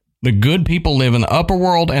 The good people live in the upper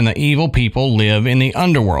world and the evil people live in the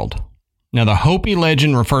underworld. Now, the Hopi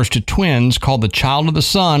legend refers to twins called the child of the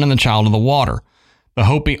sun and the child of the water. The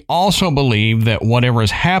Hopi also believe that whatever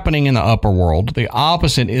is happening in the upper world, the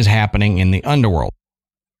opposite is happening in the underworld.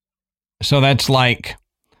 So that's like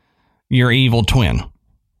your evil twin,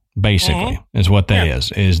 basically, is what that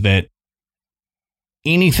is that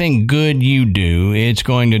anything good you do, it's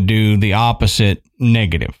going to do the opposite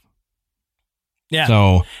negative. Yeah.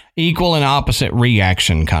 So equal and opposite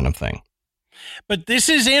reaction kind of thing. But this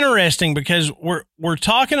is interesting because we're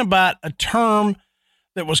talking about a term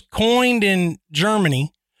that was coined in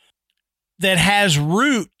Germany that has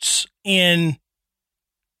roots in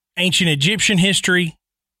ancient Egyptian history,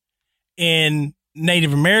 in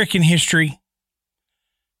Native American history.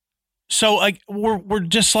 So we're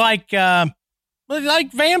just like vampires.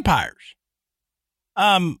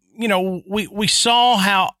 We saw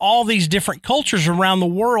how all these different cultures around the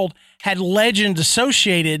world had legends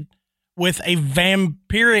associated with a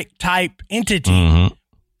vampiric type entity. Mm-hmm.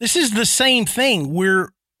 This is the same thing.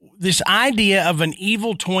 This idea of an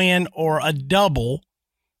evil twin or a double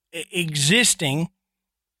existing,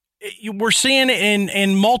 we're seeing it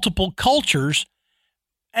in multiple cultures,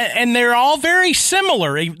 and they're all very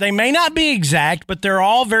similar. They may not be exact, but they're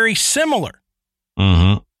all very similar.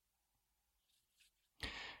 Mm-hmm.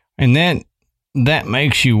 And that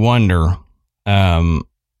makes you wonder,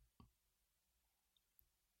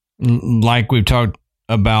 like we've talked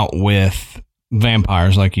about with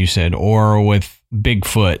vampires, like you said, or with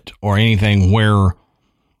Bigfoot or anything where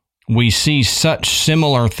we see such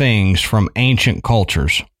similar things from ancient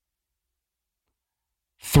cultures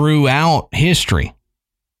throughout history.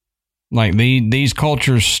 Like these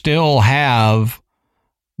cultures still have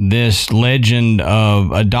this legend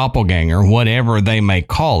of a doppelganger, whatever they may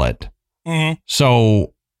call it. Mm-hmm.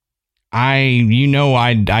 So I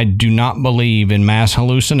do not believe in mass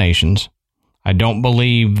hallucinations. I don't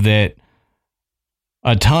believe that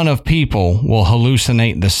a ton of people will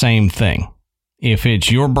hallucinate the same thing. If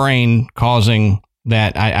it's your brain causing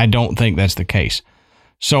that, I don't think that's the case.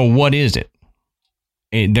 So what is it?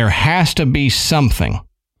 There has to be something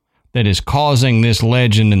that is causing this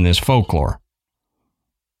legend and this folklore.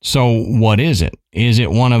 So what is it? Is it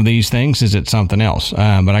one of these things? Is it something else?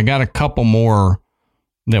 But I got a couple more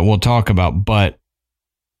that we'll talk about, but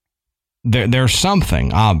there's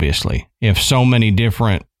something, obviously, if so many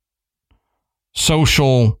different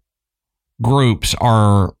social groups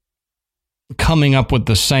are coming up with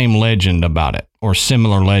the same legend about it or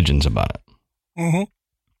similar legends about it. Mm-hmm.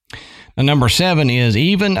 And number 7 is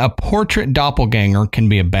even a portrait doppelganger can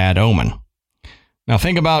be a bad omen. Now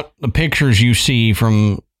think about the pictures you see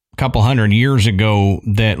from a couple hundred years ago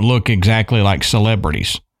that look exactly like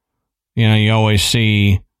celebrities. You know, you always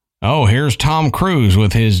see, oh, here's Tom Cruise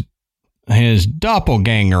with his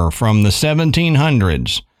doppelganger from the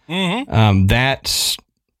 1700s. Mm-hmm. That's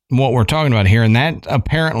what we're talking about here, and that's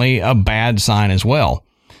apparently a bad sign as well.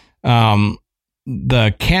 The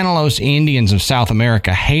Canalos Indians of South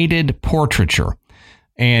America hated portraiture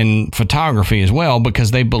and photography as well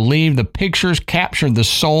because they believed the pictures captured the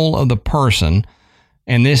soul of the person,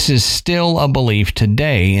 and this is still a belief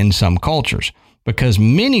today in some cultures because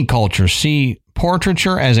many cultures see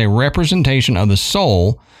portraiture as a representation of the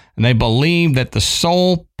soul, and they believe that the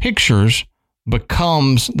soul pictures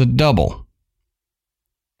becomes the double.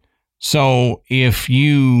 So if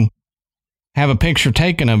you have a picture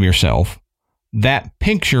taken of yourself, that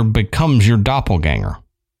picture becomes your doppelganger.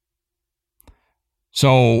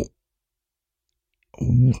 So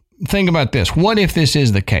think about this. What if this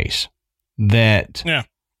is the case? That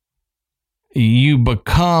you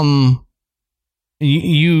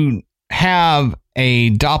have a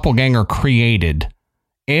doppelganger created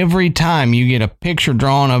every time you get a picture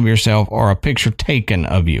drawn of yourself or a picture taken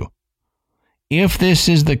of you. If this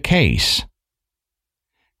is the case,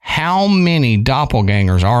 how many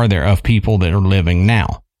doppelgangers are there of people that are living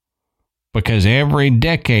now? Because every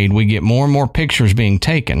decade we get more and more pictures being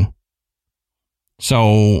taken.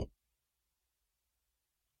 So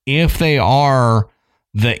if they are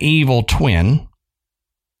the evil twin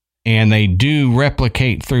and they do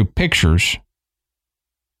replicate through pictures,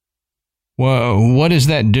 well, what is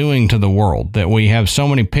that doing to the world that we have so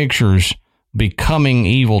many pictures becoming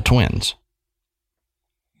evil twins?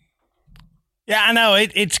 Yeah, I know.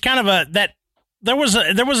 It's kind of there was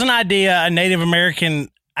an idea, a Native American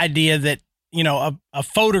idea that, you know, a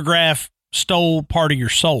photograph stole part of your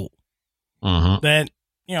soul. Mm-hmm. That,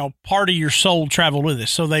 you know, part of your soul traveled with it,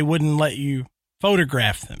 so they wouldn't let you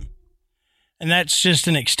photograph them. And that's just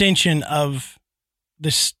an extension of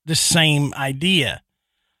this same idea.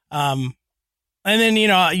 And then, you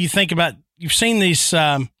know, you think about, you've seen these,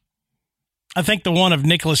 I think the one of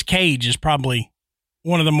Nicolas Cage is probably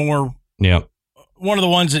one of the more, one of the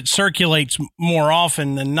ones that circulates more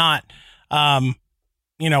often than not.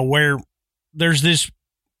 You know, where there's this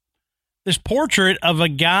portrait of a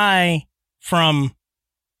guy from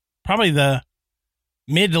probably the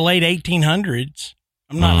mid to late 1800s.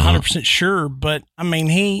 I'm not 100% sure, but I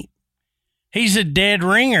mean, he's a dead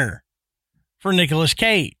ringer for Nicolas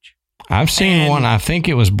Cage. I've seen one, I think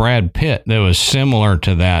it was Brad Pitt, that was similar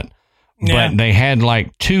to that, but they had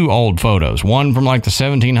like two old photos, one from like the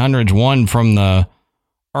 1700s, one from the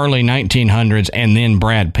early 1900s, and then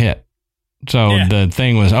Brad Pitt. So the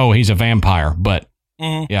thing was, oh, he's a vampire, but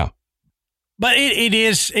yeah. But it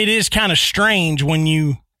is kind of strange when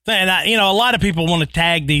you, and you know, a lot of people want to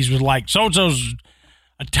tag these with like, so-and-so's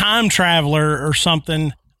a time traveler or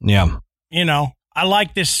something. Yeah. You know, I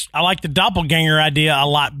like the doppelganger idea a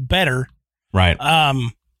lot better. Right.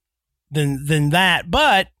 Than that.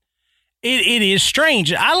 But it is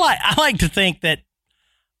strange. I like to think that,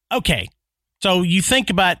 okay, so you think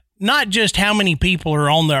about not just how many people are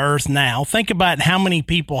on the earth now, think about how many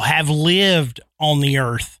people have lived on the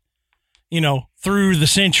earth, you know, through the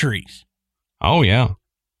centuries. Oh, yeah.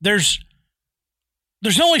 There's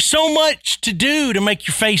only so much to do to make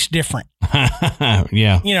your face different.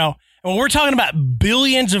 Yeah. You know, when we're talking about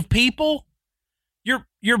billions of people,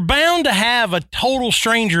 you're bound to have a total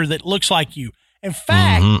stranger that looks like you. In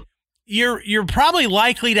fact, you're probably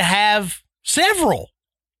likely to have several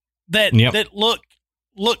that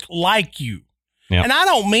look like you. Yep. And I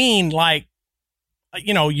don't mean like,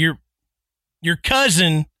 you know, your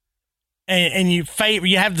cousin and you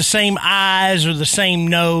have the same eyes or the same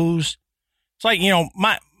nose. It's like, you know,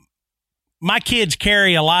 my kids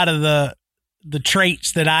carry a lot of the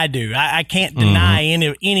traits that I do. I can't deny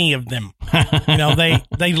any of them. You know,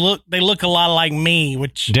 they look a lot like me,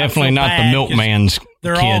 which definitely not the milkman's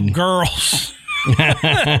they're kid. All girls.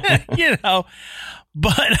 You know,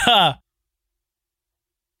 but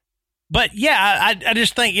yeah, I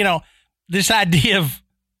just think, you know, this idea of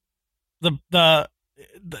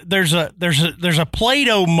there's a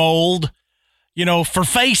Play-Doh mold, you know, for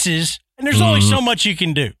faces, and there's only so much you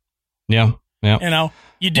can do. Yeah. Yeah. You know,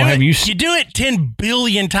 you do it 10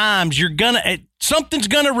 billion times, something's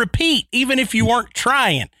gonna repeat, even if you weren't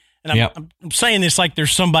trying. And I'm saying this like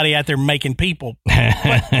there's somebody out there making people,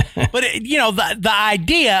 but you know, the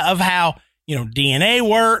idea of how, you know, DNA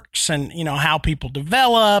works and, you know, how people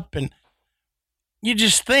develop, and you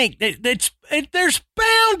just think that there's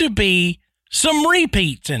bound to be some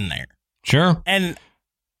repeats in there. Sure. And,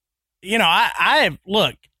 you know, I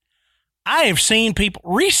have seen people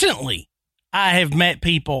recently. I have met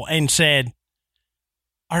people and said,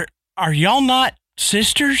 are y'all not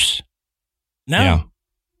sisters? No. Yeah.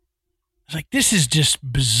 It's like, this is just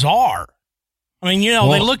bizarre. I mean, you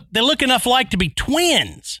know, they look enough alike to be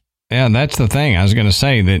twins. Yeah, that's the thing. I was going to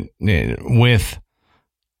say that with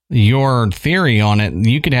your theory on it,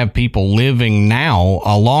 you could have people living now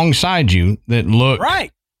alongside you that look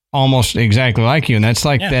almost exactly like you. And that's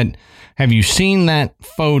like that. Have you seen that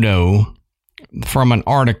photo from an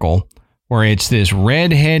article where it's this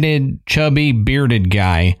redheaded, chubby, bearded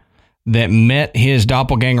guy that met his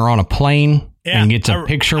doppelganger on a plane and gets a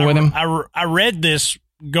picture with him? I read this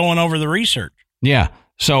going over the research. Yeah.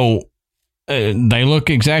 So they look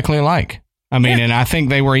exactly alike. I mean, and I think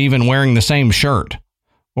they were even wearing the same shirt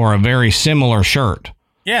or a very similar shirt.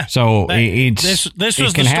 Yeah. So this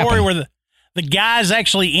was the story where the guy's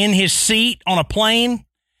actually in his seat on a plane,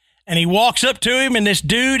 and he walks up to him, and this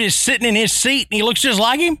dude is sitting in his seat, and he looks just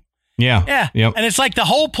like him. Yeah. Yeah. Yep. And it's like the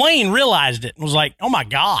whole plane realized it and was like, oh my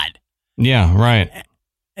God. Yeah, right.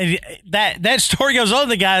 And that story goes on.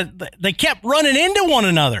 The guy, they kept running into one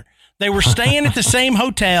another. They were staying at the same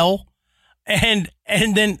hotel. And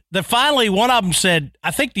then finally one of them said, I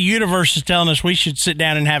think the universe is telling us we should sit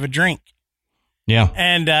down and have a drink. Yeah.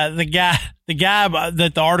 And the guy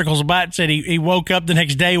that the article's about said he woke up the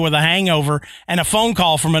next day with a hangover and a phone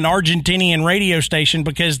call from an Argentinian radio station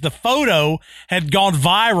because the photo had gone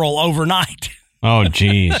viral overnight. Oh,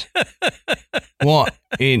 geez. Well,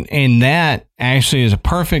 and that actually is a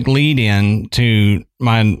perfect lead in to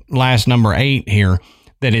my last number 8 here,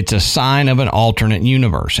 that it's a sign of an alternate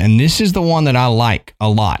universe. And this is the one that I like a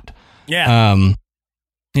lot. Yeah.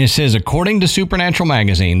 It says, according to Supernatural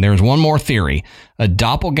Magazine, there's one more theory. A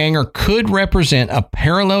doppelganger could represent a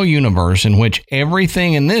parallel universe in which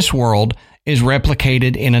everything in this world is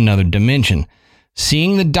replicated in another dimension.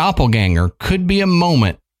 Seeing the doppelganger could be a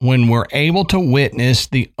moment when we're able to witness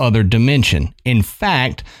the other dimension. In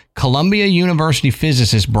fact, Columbia University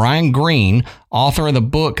physicist Brian Greene, author of the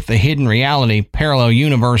book The Hidden Reality, Parallel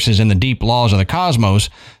Universes and the Deep Laws of the Cosmos,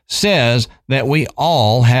 says that we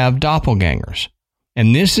all have doppelgangers.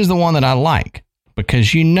 And this is the one that I like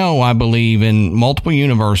because, I believe in multiple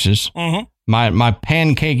universes, my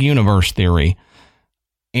pancake universe theory.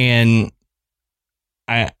 And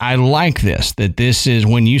I like that this is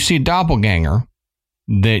when you see doppelganger,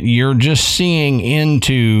 that you're just seeing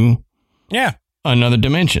into another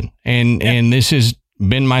dimension. And this has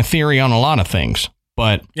been my theory on a lot of things.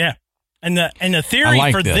 But and the theory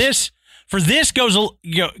like for this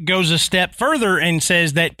goes a step further and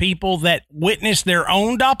says that people that witness their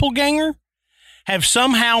own doppelganger have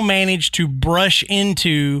somehow managed to brush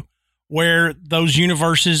into where those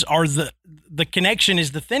universes are the connection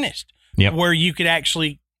is the thinnest. Yep. Where you could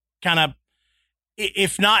actually kind of,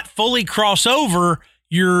 if not fully cross over,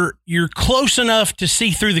 you're close enough to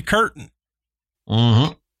see through the curtain.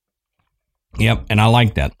 Mm-hmm. Yep, and I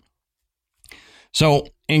like that. So,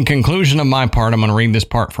 in conclusion of my part, I'm going to read this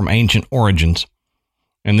part from Ancient Origins.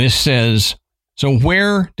 And this says, so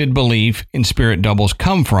where did belief in spirit doubles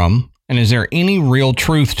come from, and is there any real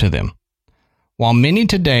truth to them? While many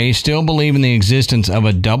today still believe in the existence of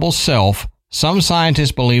a double self, some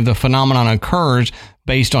scientists believe the phenomenon occurs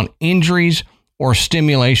based on injuries or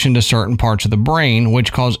stimulation to certain parts of the brain,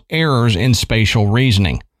 which cause errors in spatial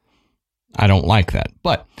reasoning. I don't like that.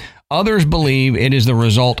 But others believe it is the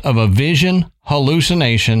result of a vision,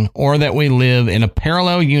 hallucination, or that we live in a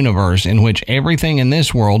parallel universe in which everything in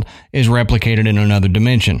this world is replicated in another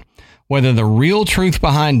dimension. Whether the real truth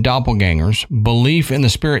behind doppelgangers, belief in the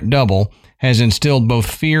spirit double, has instilled both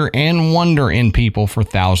fear and wonder in people for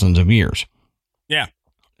thousands of years. Yeah.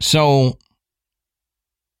 So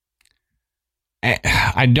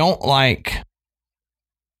I don't like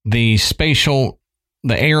the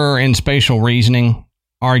error in spatial reasoning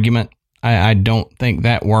argument. I don't think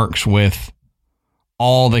that works with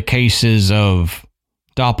all the cases of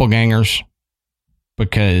doppelgangers,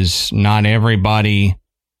 because not everybody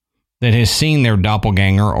that has seen their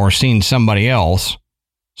doppelganger or seen somebody else's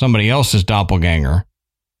doppelganger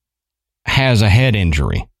has a head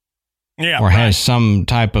injury has some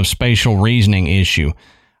type of spatial reasoning issue.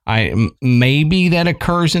 Maybe that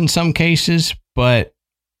occurs in some cases, but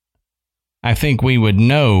I think we would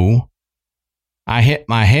know. I hit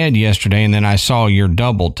my head yesterday and then I saw your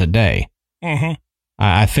double today. Mm-hmm.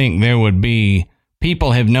 I think there would be,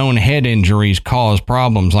 people have known head injuries cause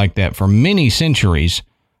problems like that for many centuries.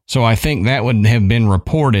 So I think that would have been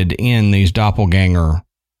reported in these doppelganger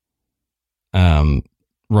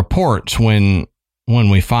reports when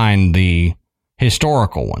we find the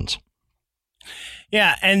historical ones.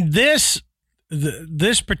 Yeah, and this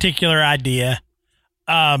particular idea,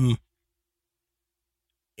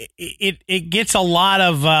 it gets a lot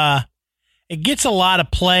of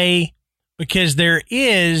play because there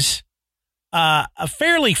is a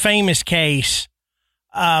fairly famous case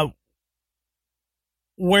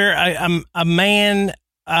where a man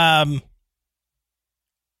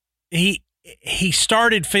he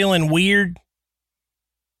started feeling weird,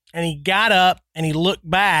 and he got up and he looked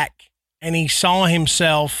back and he saw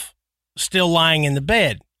himself still lying in the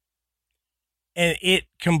bed, and it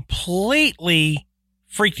completely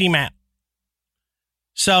freaked him out.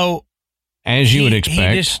 So, as you would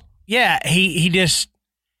expect,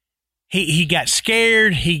 he got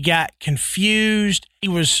scared. He got confused. He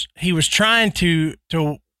was trying to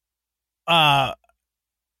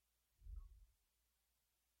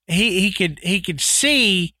he could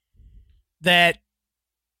see that,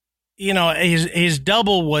 his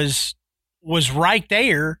double was right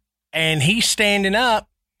there, and he's standing up.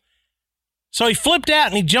 So he flipped out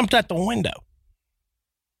and he jumped out the window.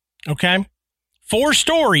 Okay. 4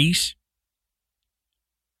 stories,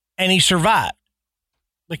 and he survived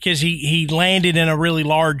because he landed in a really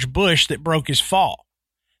large bush that broke his fall.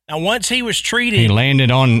 Now, once he was treated, he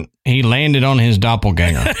landed on his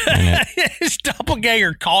doppelganger. His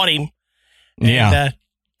doppelganger caught him and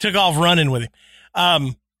took off running with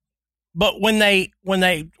him. But when they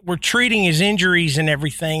were treating his injuries and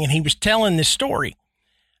everything, and he was telling this story,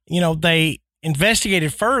 they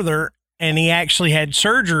investigated further, and he actually had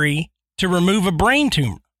surgery to remove a brain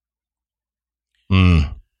tumor.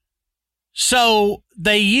 So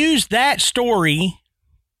they used that story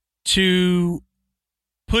to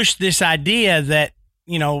push this idea that,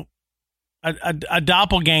 a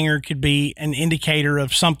doppelganger could be an indicator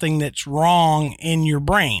of something that's wrong in your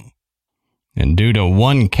brain. And due to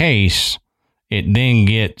one case, it then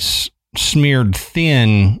gets smeared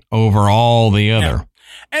thin over all the other. Yeah.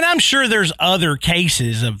 And I'm sure there's other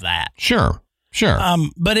cases of that. Sure.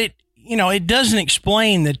 But it doesn't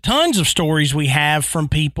explain the tons of stories we have from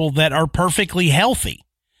people that are perfectly healthy.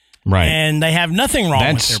 Right. And they have nothing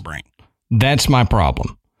wrong with their brain. That's my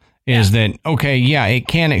problem. Is that, okay, yeah, it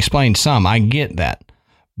can explain some. I get that.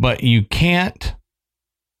 But you can't,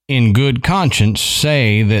 in good conscience,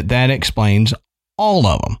 say that explains all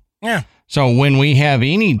of them. Yeah. So when we have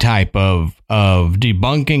any type of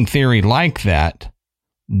debunking theory like that,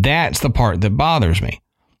 that's the part that bothers me.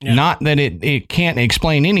 Yeah. Not that it can't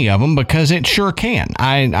explain any of them, because it sure can.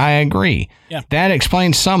 I agree. Yeah. That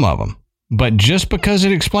explains some of them. But just because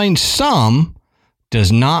it explains some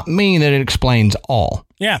does not mean that it explains all.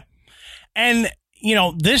 Yeah. And,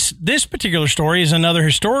 this particular story is another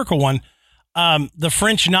historical one. The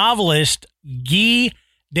French novelist Guy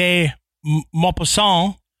de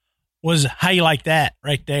Maupassant was, how you like that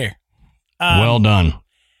right there? Well done.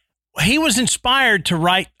 He was inspired to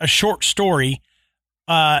write a short story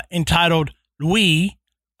entitled Louis.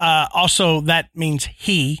 Also, that means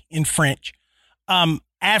he in French.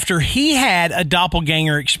 After he had a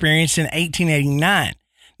doppelganger experience in 1889.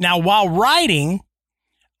 Now, while writing,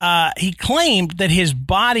 he claimed that his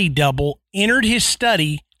body double entered his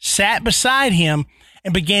study, sat beside him,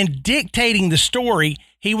 and began dictating the story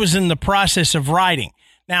he was in the process of writing.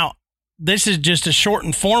 Now, this is just a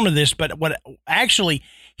shortened form of this, but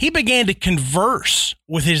he began to converse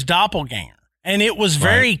with his doppelganger, and it was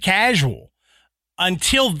very casual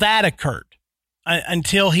until that occurred,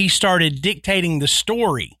 until he started dictating the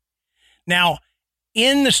story. Now,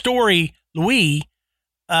 in the story, Louis,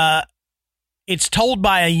 it's told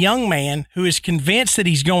by a young man who is convinced that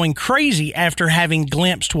he's going crazy after having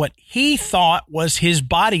glimpsed what he thought was his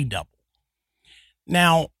body double.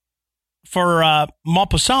 Now, for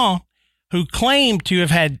Maupassant, who claimed to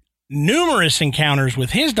have had numerous encounters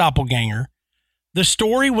with his doppelganger, the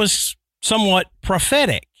story was somewhat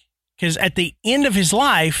prophetic, because at the end of his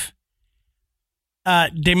life,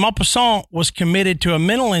 de Maupassant was committed to a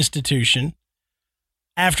mental institution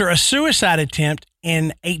after a suicide attempt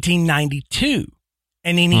in 1892,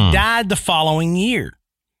 and then he died the following year.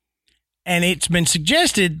 And it's been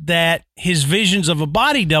suggested that his visions of a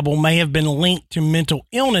body double may have been linked to mental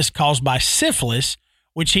illness caused by syphilis,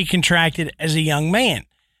 which he contracted as a young man.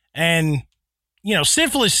 And,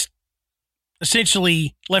 syphilis,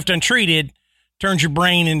 essentially left untreated, turns your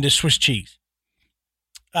brain into Swiss cheese.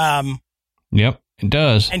 Yep, it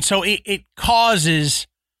does. And so it causes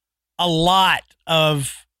a lot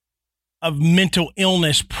of mental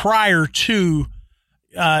illness prior to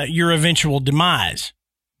your eventual demise.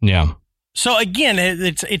 Yeah. So again,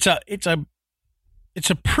 it's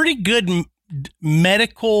a pretty good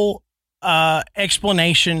medical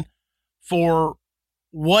explanation for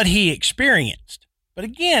what he experienced. But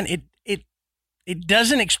again, it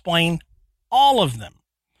doesn't explain all of them.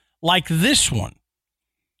 Like this one.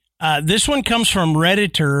 This one comes from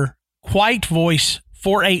Redditor Quiet Voice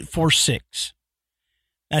 4846.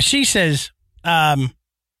 Now she says,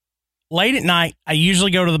 late at night, I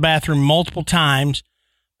usually go to the bathroom multiple times.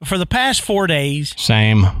 But for the past 4 days,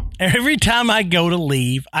 same. Every time I go to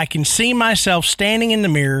leave, I can see myself standing in the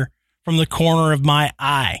mirror from the corner of my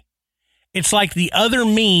eye. It's like the other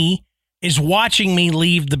me is watching me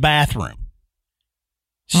leave the bathroom.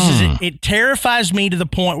 She says it terrifies me to the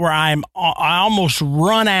point where I almost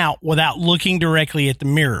run out without looking directly at the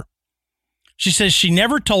mirror. She says she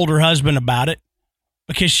never told her husband about it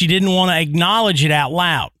because she didn't want to acknowledge it out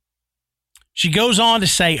loud. She goes on to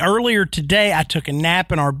say, earlier today, I took a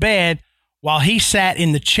nap in our bed while he sat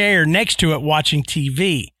in the chair next to it watching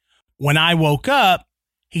TV. When I woke up,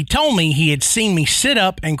 he told me he had seen me sit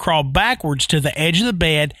up and crawl backwards to the edge of the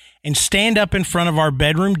bed and stand up in front of our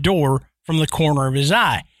bedroom door from the corner of his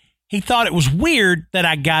eye. He thought it was weird that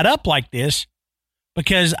I got up like this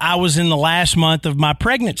because I was in the last month of my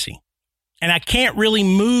pregnancy and I can't really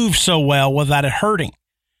move so well without it hurting.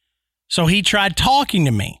 So he tried talking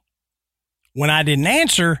to me. When I didn't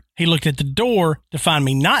answer, he looked at the door to find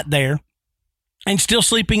me not there and still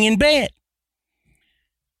sleeping in bed.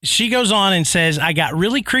 She goes on and says, I got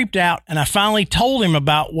really creeped out and I finally told him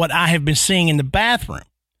about what I have been seeing in the bathroom.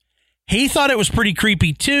 He thought it was pretty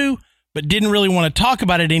creepy too, but didn't really want to talk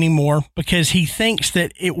about it anymore because he thinks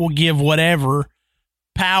that it will give whatever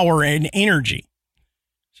power and energy.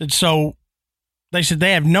 So they said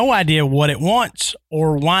they have no idea what it wants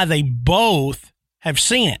or why they both have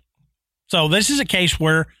seen it. So this is a case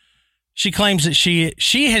where She claims that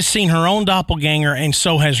she has seen her own doppelganger, and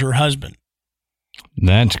so has her husband.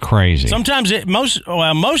 That's crazy. Sometimes most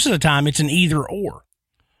of the time it's an either or.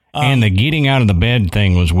 And the getting out of the bed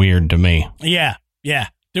thing was weird to me. Yeah.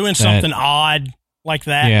 Doing something odd like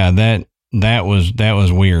that. Yeah, that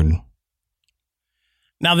was weird.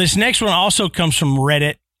 Now, this next one also comes from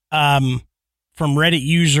Reddit, from Reddit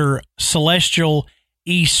user Celestial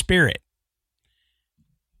E Spirit.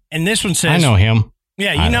 And this one says, I know him.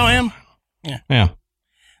 Yeah, you know him? Yeah.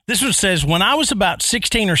 This one says, when I was about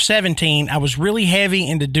 16 or 17, I was really heavy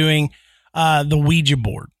into doing the Ouija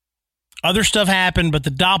board. Other stuff happened, but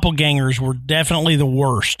the doppelgangers were definitely the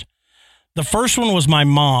worst. The first one was my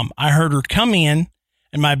mom. I heard her come in,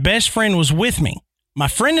 and my best friend was with me. My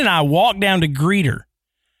friend and I walked down to greet her.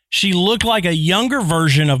 She looked like a younger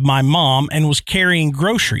version of my mom and was carrying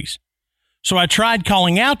groceries. So I tried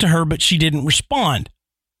calling out to her, but she didn't respond.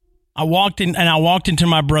 I walked into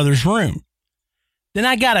my brother's room. Then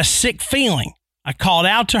I got a sick feeling. I called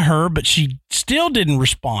out to her, but she still didn't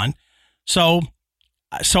respond. So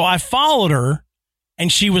I followed her,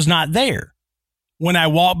 and she was not there. When I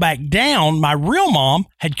walked back down, my real mom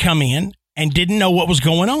had come in and didn't know what was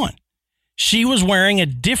going on. She was wearing a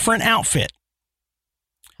different outfit.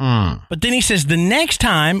 But then he says the next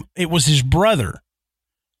time it was his brother.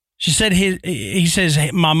 He says,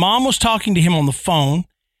 hey, my mom was talking to him on the phone,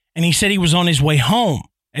 and he said he was on his way home.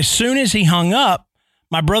 As soon as he hung up,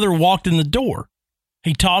 my brother walked in the door.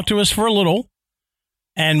 He talked to us for a little,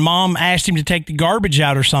 and mom asked him to take the garbage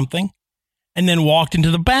out or something, and then walked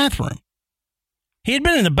into the bathroom. He had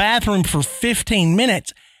been in the bathroom for 15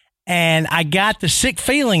 minutes, and I got the sick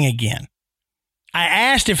feeling again. I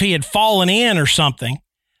asked if he had fallen in or something.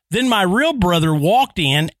 Then my real brother walked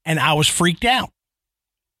in, and I was freaked out.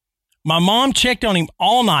 My mom checked on him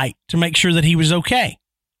all night to make sure that he was okay.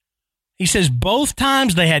 He says both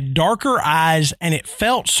times they had darker eyes, and it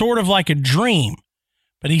felt sort of like a dream.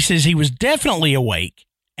 But he says he was definitely awake,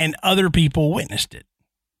 and other people witnessed it.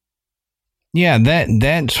 Yeah,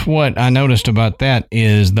 that's what I noticed about that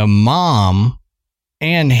is the mom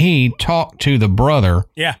and he talked to the brother.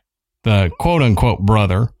 Yeah. The quote unquote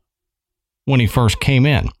brother when he first came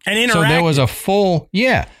in. And interacted. So there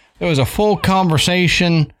was a full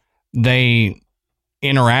conversation. They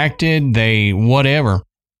interacted, they whatever.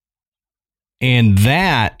 And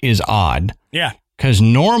that is odd. Yeah. Because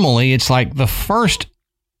normally it's like the first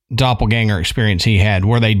doppelganger experience he had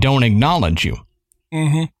where they don't acknowledge you.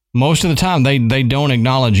 Mm-hmm. Most of the time, they don't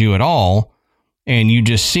acknowledge you at all, and you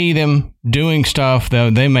just see them doing stuff.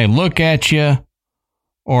 They may look at you,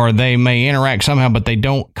 or they may interact somehow, but they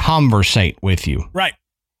don't conversate with you. Right.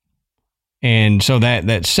 And so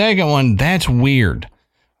that second one, that's weird.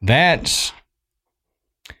 That's,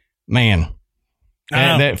 man,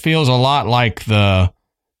 that feels a lot like the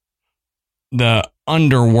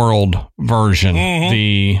underworld version.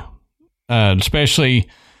 Mm-hmm. Especially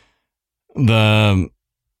the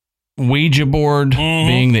Ouija board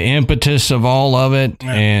being the impetus of all of it,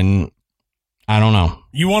 and I don't know.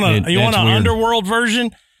 You want an weird. underworld version?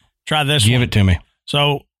 Try this one. Give it to me.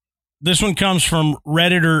 So this one comes from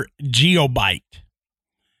Redditor Geobite.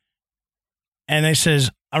 And it says,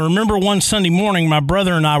 I remember one Sunday morning, my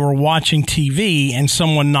brother and I were watching TV and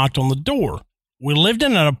someone knocked on the door. We lived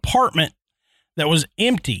in an apartment that was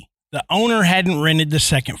empty. The owner hadn't rented the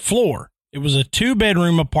second floor. It was a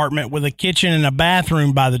 2-bedroom apartment with a kitchen and a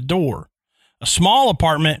bathroom by the door. A small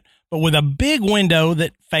apartment, but with a big window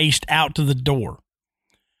that faced out to the door.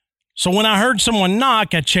 So when I heard someone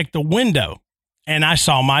knock, I checked the window, and I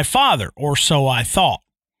saw my father, or so I thought.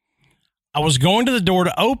 I was going to the door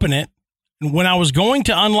to open it, and when I was going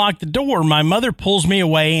to unlock the door, my mother pulls me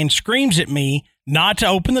away and screams at me not to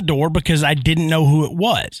open the door because I didn't know who it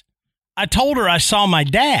was. I told her I saw my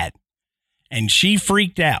dad, and she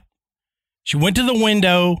freaked out. She went to the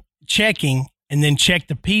window checking and then checked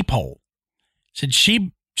the peephole. Said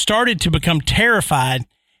she started to become terrified,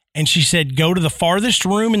 and she said, go to the farthest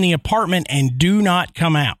room in the apartment and do not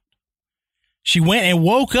come out. She went and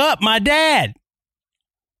woke up my dad.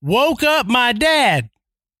 So,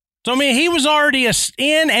 I mean, he was already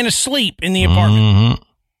in and asleep in the apartment. Mm-hmm.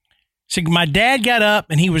 So my dad got up,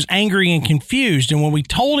 and he was angry and confused. And when we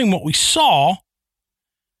told him what we saw,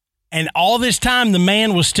 and all this time the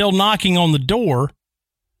man was still knocking on the door,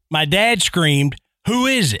 my dad screamed, "Who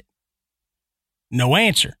is it?" No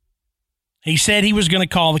answer. He said he was going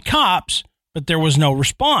to call the cops, but there was no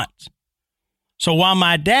response. So while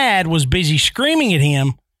my dad was busy screaming at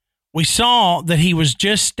him, we saw that he was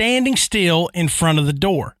just standing still in front of the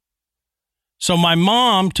door. So my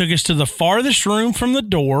mom took us to the farthest room from the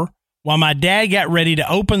door while my dad got ready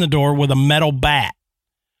to open the door with a metal bat.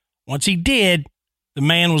 Once he did, the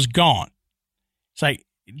man was gone. It's like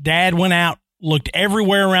Dad went out, looked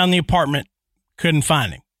everywhere around the apartment, couldn't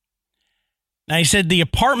find him. Now, he said the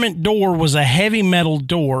apartment door was a heavy metal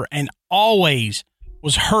door and always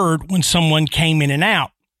was heard when someone came in and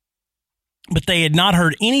out. But they had not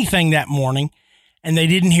heard anything that morning, and they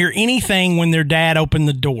didn't hear anything when their dad opened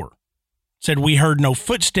the door. Said we heard no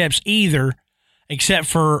footsteps either, except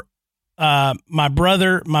for my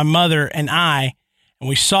brother, my mother, and I. And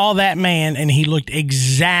we saw that man, and he looked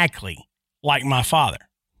exactly like my father.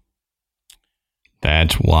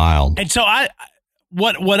 That's wild. And so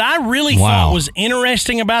what I really thought was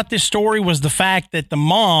interesting about this story was the fact that the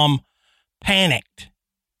mom panicked.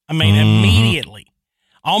 I mean, immediately,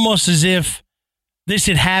 almost as if this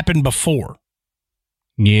had happened before.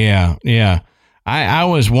 Yeah. I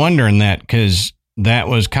was wondering that because that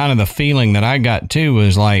was kind of the feeling that I got too,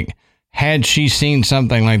 was like, had she seen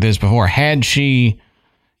something like this before? Had she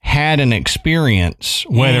had an experience,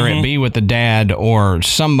 whether it be with the dad or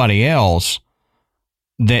somebody else,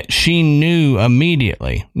 that she knew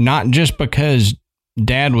immediately, not just because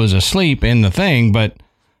dad was asleep in the thing, but,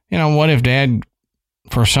 you know, what if dad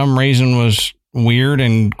for some reason was weird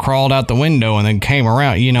and crawled out the window and then came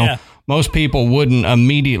around? You know, most people wouldn't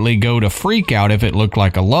immediately go to freak out if it looked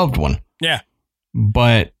like a loved one. Yeah.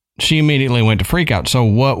 But she immediately went to freak out. So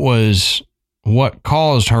what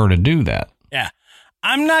caused her to do that? Yeah.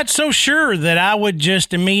 I'm not so sure that I would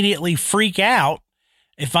just immediately freak out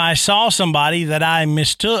if I saw somebody that I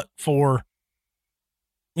mistook for,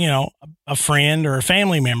 you know, a friend or a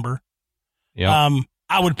family member. Yeah.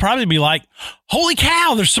 I would probably be like, holy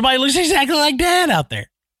cow, there's somebody who looks exactly like Dad out there.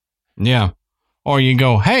 Yeah. Or you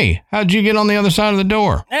go, hey, how'd you get on the other side of the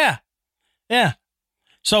door? Yeah. Yeah.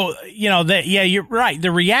 So, you know, you're right.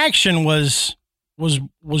 The reaction was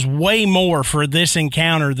way more for this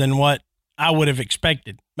encounter than what I would have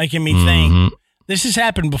expected, making me think this has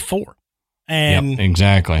happened before. And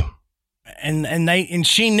exactly. And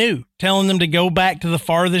she knew, telling them to go back to the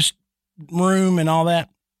farthest room and all that.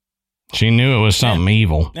 She knew it was something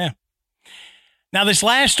evil. Yeah. Now, this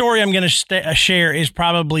last story I'm going to share is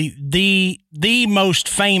probably the most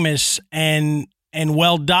famous and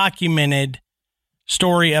well documented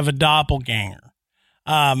story of a doppelganger.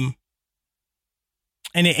 And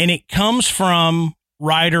it comes from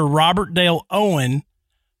writer Robert Dale Owen,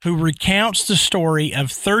 who recounts the story of a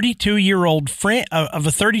 32-year-old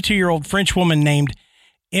French woman named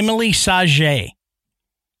Emily Saget.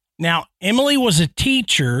 Now, Emily was a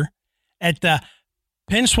teacher at the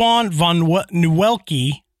Pension von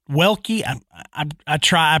Welke.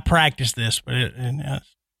 I practice this, but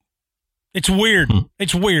it's weird.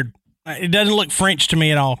 It's weird. It doesn't look French to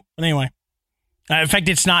me at all. But anyway, in fact,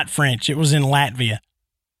 it's not French. It was in Latvia.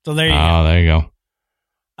 So there you go. Oh, there you go.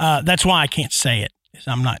 That's why I can't say it.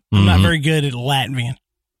 I'm not very good at Latvian.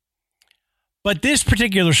 But this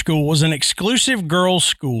particular school was an exclusive girls'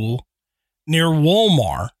 school near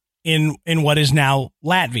Wolmar in what is now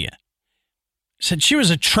Latvia. Said she was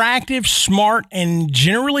attractive, smart, and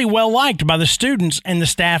generally well-liked by the students and the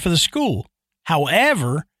staff of the school.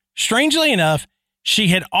 However, strangely enough, she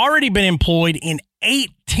had already been employed in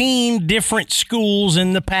 18 different schools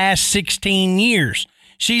in the past 16 years.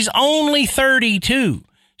 She's only 32.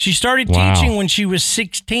 She started teaching when she was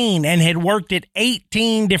 16 and had worked at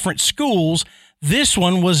 18 different schools. This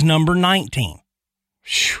one was number 19.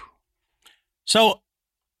 Whew. So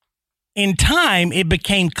in time, it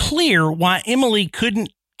became clear why Emily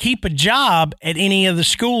couldn't keep a job at any of the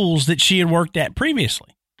schools that she had worked at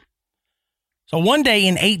previously. So one day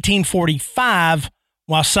in 1845,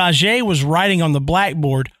 while Saget was writing on the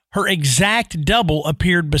blackboard, her exact double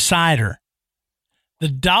appeared beside her. The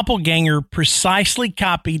doppelganger precisely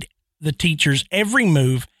copied the teacher's every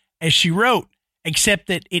move as she wrote, except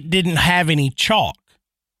that it didn't have any chalk.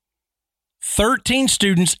 13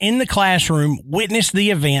 students in the classroom witnessed the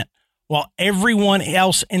event, while everyone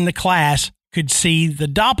else in the class could see the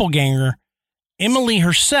doppelganger. Emily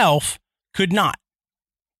herself could not.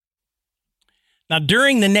 Now,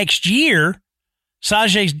 during the next year,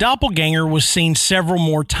 Saget's doppelganger was seen several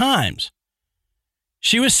more times.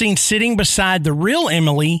 She was seen sitting beside the real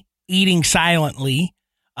Emily, eating silently,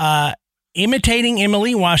 imitating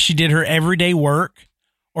Emily while she did her everyday work,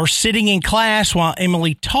 or sitting in class while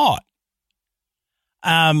Emily taught.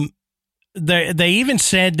 They even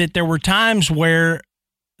said that there were times where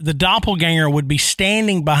the doppelganger would be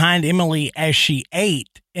standing behind Emily as she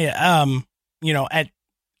ate, in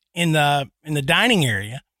the dining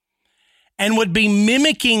area, and would be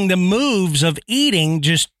mimicking the moves of eating,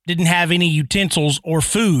 just didn't have any utensils or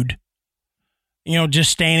food, just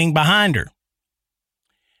standing behind her.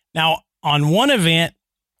 Now, on one event,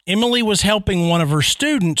 Emily was helping one of her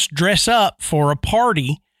students dress up for a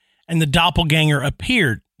party, and the doppelganger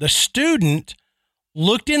appeared. The student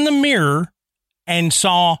looked in the mirror and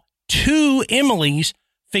saw two Emilys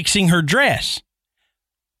fixing her dress.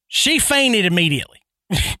 She fainted immediately.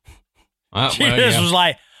 She was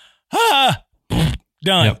like,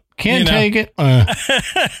 done. Yep. Can't take it.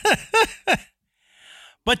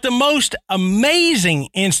 But the most amazing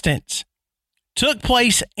instance took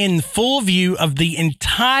place in full view of the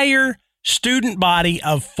entire student body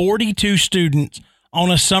of 42 students on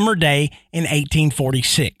a summer day in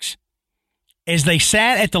 1846. As they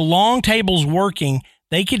sat at the long tables working,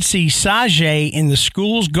 they could see Sage in the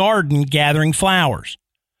school's garden gathering flowers.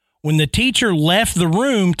 When the teacher left the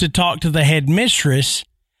room to talk to the headmistress,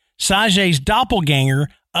 Sage's doppelganger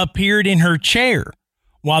appeared in her chair,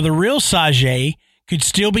 while the real Sage could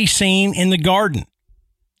still be seen in the garden.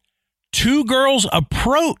 Two girls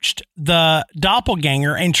approached the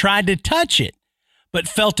doppelganger and tried to touch it, but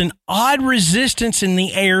felt an odd resistance in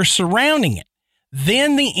the air surrounding it.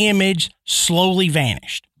 Then the image slowly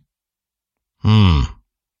vanished. Now,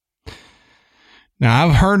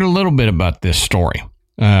 I've heard a little bit about this story.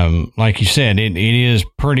 Like you said, it is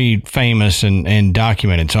pretty famous and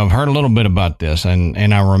documented. So I've heard a little bit about this,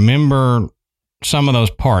 and I remember some of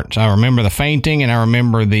those parts. I remember the fainting, and I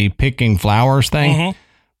remember the picking flowers thing. Mm-hmm.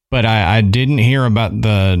 But I didn't hear about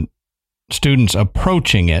the students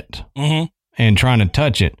approaching it and trying to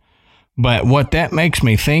touch it. But what that makes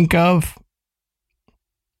me think of,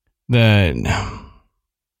 the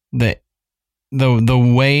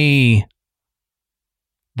way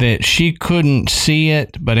that she couldn't see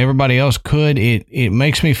it, but everybody else could, it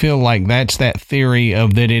makes me feel like that's that theory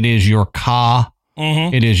of that it is your ka,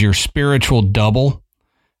 it is your spiritual double,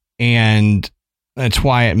 and that's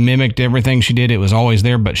why it mimicked everything she did. It was always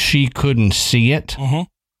there, but she couldn't see it.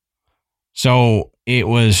 So it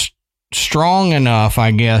was strong enough,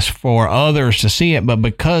 I guess, for others to see it, but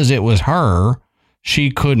because it was her,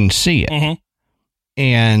 she couldn't see it.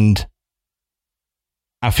 And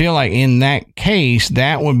I feel like in that case,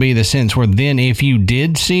 that would be the sense where then if you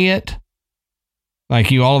did see it,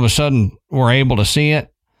 like you all of a sudden were able to see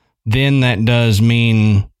it, then that does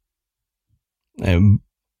mean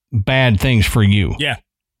bad things for you. Yeah.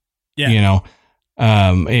 You know,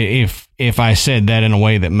 if I said that in a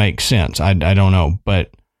way that makes sense, I don't know,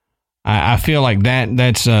 but I feel like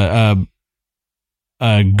that's a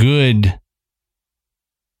good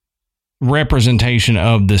representation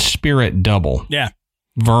of the spirit double. Yeah.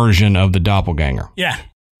 Version of the doppelganger. Yeah.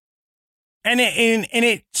 And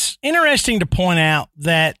it's interesting to point out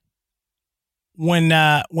that when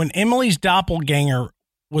Emily's doppelganger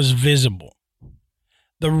was visible,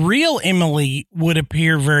 the real Emily would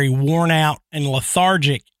appear very worn out and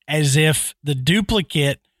lethargic, as if the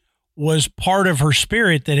duplicate was part of her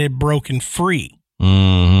spirit that had broken free.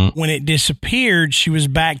 When it disappeared, she was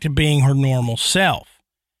back to being her normal self.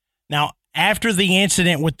 Now, after the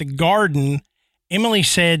incident with the garden, Emily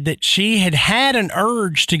said that she had had an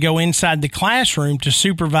urge to go inside the classroom to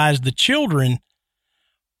supervise the children,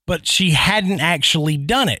 but she hadn't actually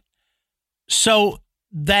done it. So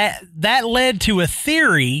that led to a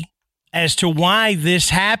theory as to why this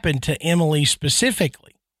happened to Emily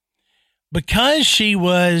specifically. Because she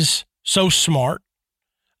was so smart,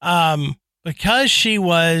 because she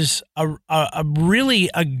was a really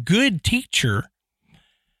a good teacher,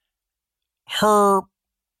 her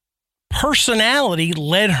personality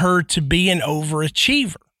led her to be an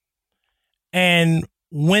overachiever. And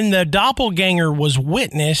when the doppelganger was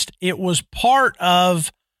witnessed, it was part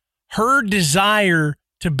of her desire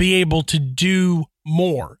to be able to do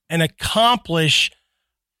more and accomplish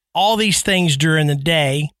all these things during the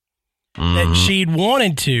day that she'd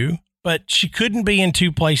wanted to, but she couldn't be in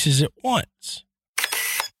two places at once.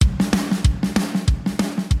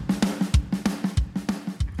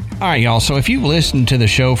 All right, y'all. So if you've listened to the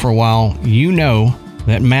show for a while, you know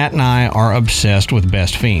that Matt and I are obsessed with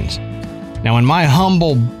Best Fiends. Now, in my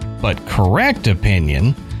humble but correct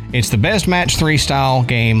opinion, it's the best Match 3 style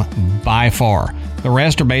game by far. The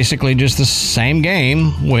rest are basically just the same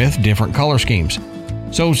game with different color schemes.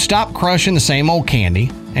 So stop crushing the same old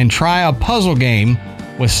candy and try a puzzle game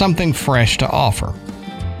with something fresh to offer.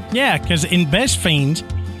 Yeah, because in Best Fiends,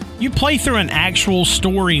 you play through an actual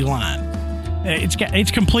storyline.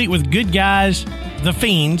 It's complete with good guys, the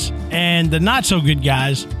fiends, and the not so good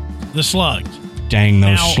guys, the slugs. Dang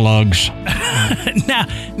those slugs.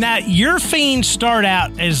 Now your fiends start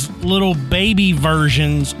out as little baby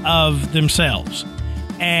versions of themselves.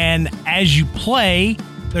 And as you play,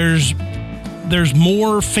 there's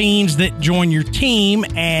more fiends that join your team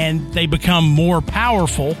and they become more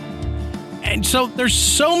powerful. And so there's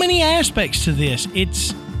so many aspects to this.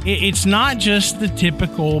 It's not just the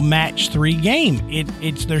typical match 3 game.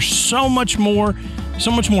 There's so much more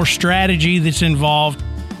strategy that's involved,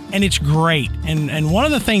 and it's great. And one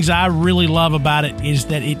of the things I really love about it is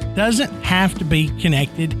that it doesn't have to be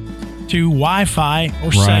connected to Wi-Fi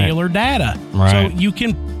or cellular data. Right. So you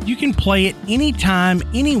can play it anytime,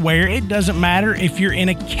 anywhere. It doesn't matter if you're in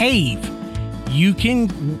a cave. You can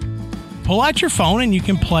pull out your phone and you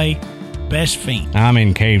can play Best Fiend. I'm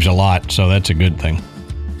in caves a lot, so that's a good thing.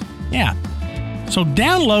 Yeah. So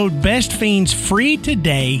download Best Fiends free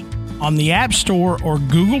today on the App Store or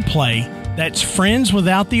Google Play. That's Friends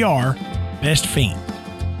without the R, Best Fiend.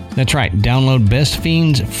 That's right. Download Best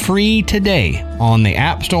Fiends free today on the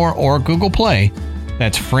App Store or Google Play.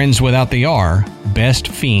 That's Friends without the R, Best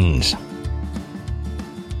Fiends.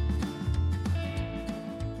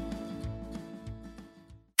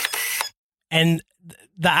 And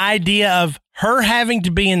the idea of her having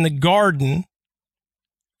to be in the garden,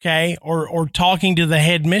 okay, or talking to the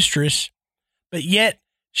headmistress, but yet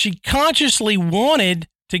she consciously wanted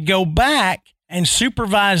to go back and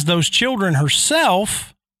supervise those children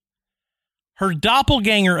herself. Her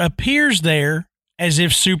doppelganger appears there as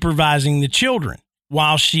if supervising the children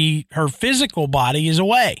while her physical body is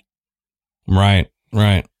away. Right.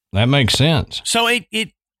 That makes sense. So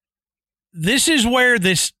this is where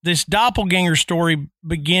this doppelganger story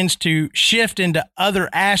begins to shift into other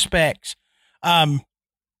aspects. And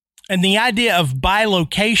the idea of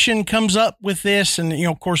bilocation comes up with this. And,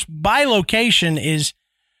 of course, bilocation is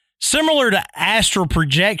similar to astral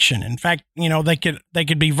projection. In fact, they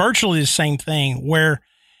could be virtually the same thing, where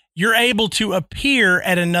you're able to appear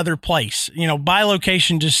at another place.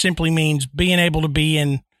 Bilocation just simply means being able to be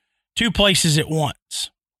in 2 places at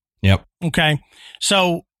once. Yep. Okay.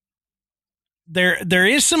 So there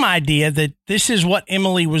is some idea that this is what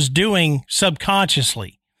Emily was doing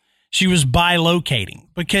subconsciously. She was bilocating,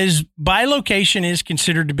 because bilocation is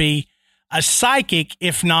considered to be a psychic,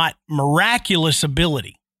 if not miraculous,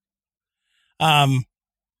 ability. There's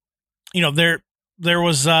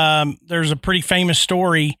a pretty famous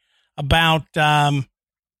story about a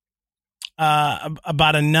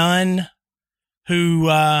nun who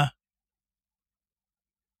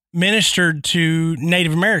ministered to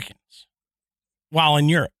Native Americans while in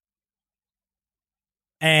Europe.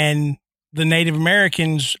 And the Native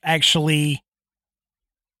Americans actually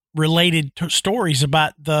related stories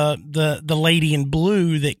about the lady in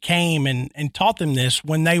blue that came and taught them this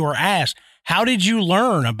when they were asked, how did you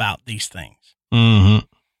learn about these things? Mm-hmm.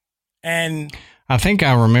 And I think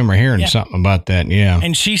I remember hearing something about that. Yeah.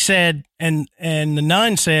 And she said, and the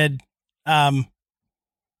nun said, I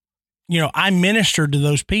ministered to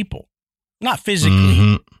those people, not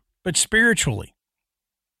physically, but spiritually.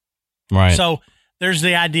 Right. So there's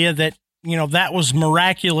the idea that, that was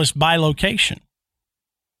miraculous bilocation.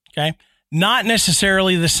 Okay. Not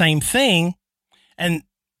necessarily the same thing. And,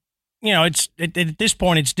 it's at this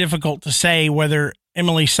point, it's difficult to say whether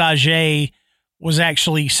Emily Saget was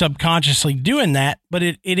actually subconsciously doing that, but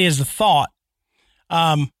it is a thought.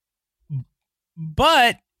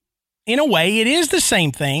 But in a way, it is the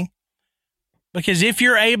same thing, because if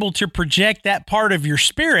you're able to project that part of your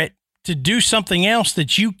spirit to do something else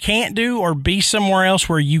that you can't do, or be somewhere else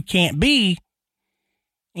where you can't be,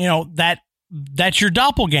 that's your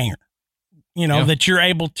doppelganger, that you're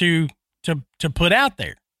able to put out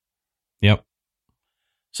there. Yep.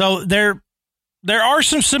 So there are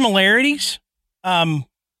some similarities, but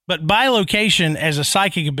bilocation as a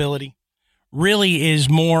psychic ability really is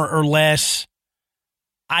more or less,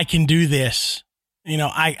 I can do this.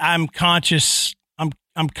 I'm conscious.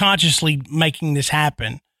 I'm consciously making this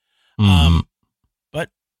happen.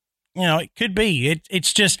 But it could be.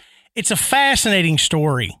 It's a fascinating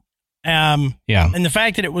story. And the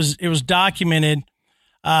fact that it was documented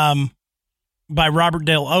by Robert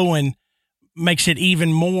Dale Owen makes it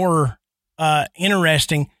even more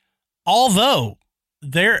interesting. Although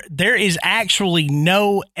there is actually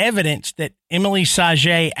no evidence that Emily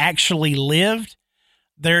Saget actually lived.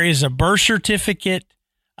 There is a birth certificate,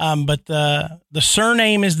 but the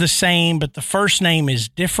surname is the same, but the first name is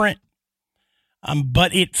different.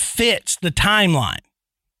 But it fits the timeline.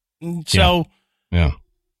 So,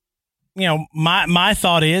 my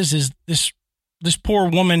thought is this poor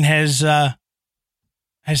woman has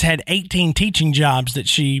had 18 teaching jobs that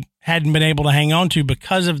she hadn't been able to hang on to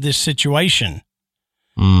because of this situation.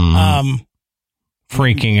 Freaking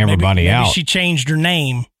everybody out. Maybe she changed her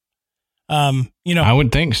name. I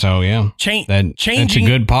would think so. Yeah. That's a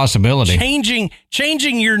good possibility.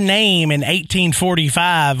 Changing your name in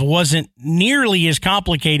 1845 wasn't nearly as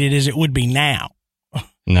complicated as it would be now.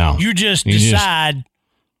 No. You just decide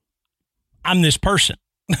I'm this person.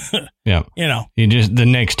 Yeah. You know. You just, the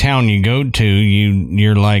next town you go to,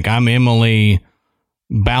 you're like, I'm Emily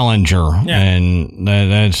Ballinger, and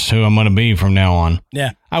that's who I'm going to be from now on.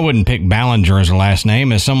 Yeah. I wouldn't pick Ballinger as a last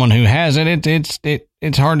name. As someone who has it,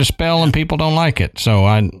 it's hard to spell and people don't like it. So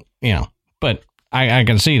but I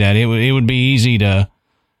can see that it would be easy to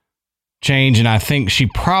change, and I think she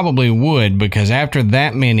probably would, because after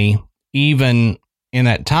that many, even in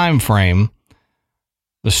that time frame,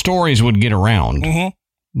 the stories would get around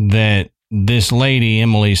that this lady,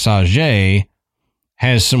 Emily Saget,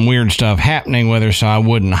 has some weird stuff happening with her, so I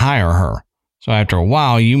wouldn't hire her. So after a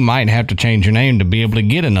while, you might have to change your name to be able to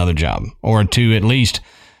get another job, or to at least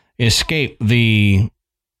escape the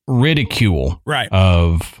ridicule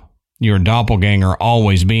of your doppelganger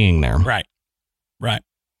always being there. Right.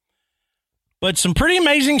 But some pretty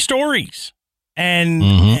amazing stories. And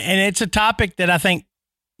it's a topic that I think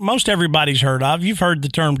most everybody's heard of. You've heard the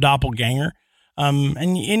term doppelganger,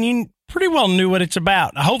 and you pretty well knew what it's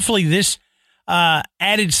about. Hopefully this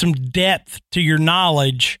added some depth to your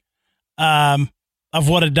knowledge of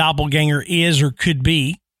what a doppelganger is or could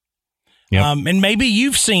be. Yep. And maybe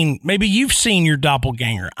you've seen your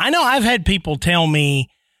doppelganger. I know I've had people tell me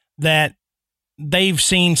that they've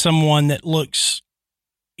seen someone that looks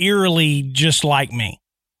eerily just like me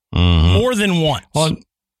more than once. Well,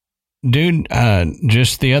 dude,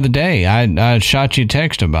 just the other day, I shot you a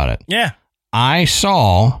text about it. Yeah. I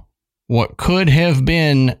saw what could have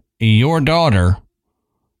been your daughter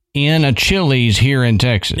in a Chili's here in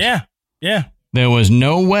Texas. Yeah. There was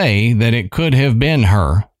no way that it could have been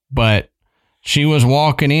her, but she was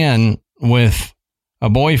walking in with a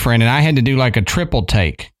boyfriend, and I had to do like a triple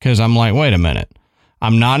take, because I'm like, wait a minute.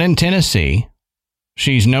 I'm not in Tennessee.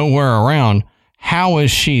 She's nowhere around. How is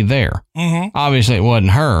she there? Obviously, it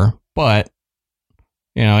wasn't her, but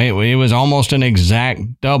it was almost an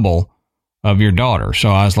exact double of your daughter. So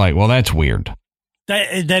I was like, well, that's weird.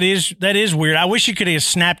 That is weird. I wish you could have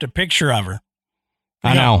snapped a picture of her.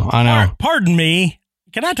 I know. Pardon me.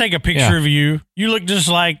 Can I take a picture of you? You look just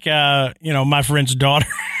like my friend's daughter.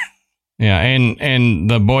 Yeah, and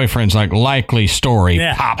the boyfriend's like, likely story.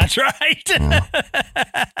 Yeah, pop. That's right. Yeah.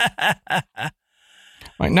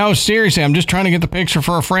 Like, no, seriously, I'm just trying to get the picture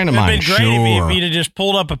for a friend of mine. It'd been great if you'd have just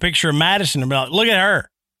pulled up a picture of Madison and be like, look at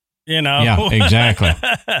her. Yeah, exactly.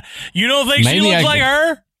 You don't think she looks like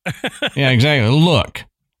her? Yeah, exactly. Look,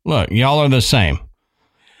 y'all are the same.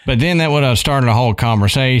 But then that would have started a whole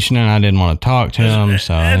conversation, and I didn't want to talk to him.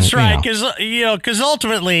 So that's right, because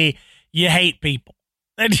ultimately you hate people.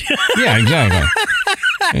 Yeah, exactly.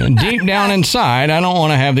 Deep down inside, I don't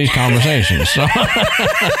want to have these conversations. So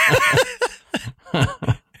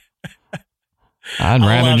I'd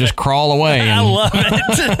rather just crawl away. I love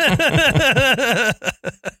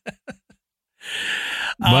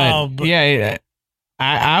it. Yeah,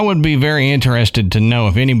 I would be very interested to know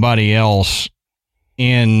if anybody else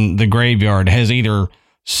in the graveyard has either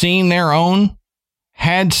seen their own,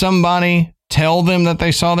 had somebody tell them that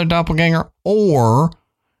they saw their doppelganger, or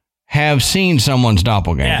have seen someone's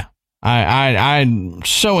doppelganger. Yeah. I'm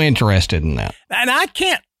so interested in that. And I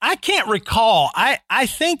can't recall. I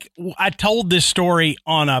think I told this story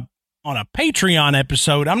on a Patreon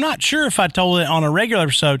episode. I'm not sure if I told it on a regular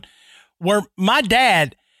episode, where my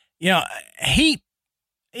dad, my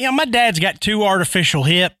dad's got 2 artificial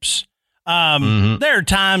hips. There are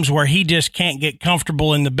times where he just can't get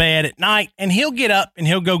comfortable in the bed at night, and he'll get up and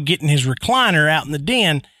he'll go get in his recliner out in the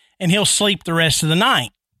den, and he'll sleep the rest of the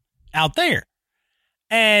night out there.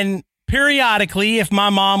 And periodically, if my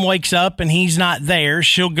mom wakes up and he's not there,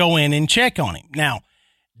 she'll go in and check on him. Now,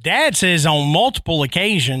 Dad says on multiple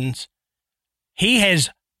occasions, he has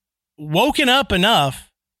woken up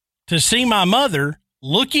enough to see my mother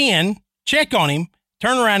look in, check on him,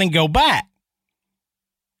 turn around and go back.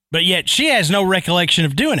 But yet she has no recollection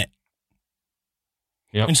of doing it.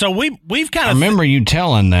 Yep. And so we've kind of, I remember you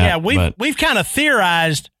telling that. Yeah, we've kind of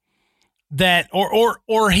theorized that,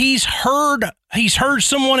 or he's heard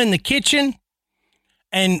someone in the kitchen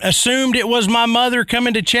and assumed it was my mother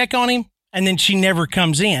coming to check on him, and then she never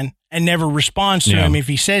comes in and never responds to him if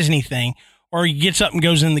he says anything, or he gets up and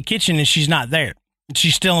goes in the kitchen and she's not there. And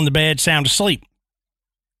she's still in the bed, sound asleep.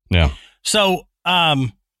 Yeah. So,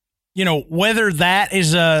 whether that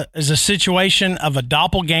is a situation of a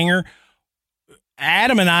doppelganger,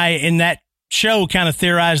 Adam and I in that show kind of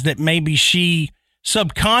theorized that maybe she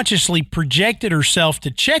subconsciously projected herself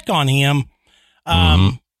to check on him,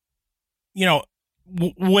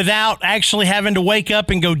 without actually having to wake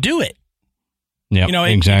up and go do it. Yeah,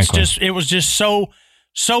 exactly. It was just so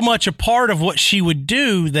much a part of what she would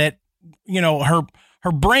do that,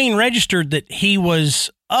 her brain registered that he was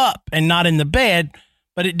up and not in the bed,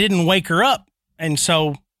 but it didn't wake her up. And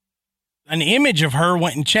so an image of her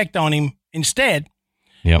went and checked on him instead.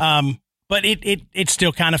 Yep. But it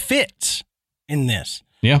still kind of fits in this.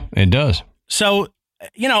 Yeah, it does. So,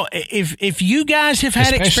 if you guys have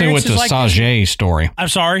had especially with the like Sajay story. I'm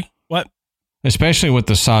sorry, what? Especially with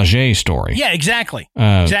the Sajay story. Yeah, exactly.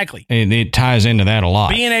 Exactly. It ties into that a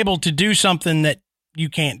lot. Being able to do something that you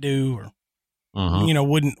can't do or,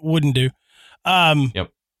 wouldn't do.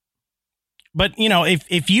 Yep. But,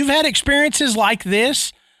 if you've had experiences like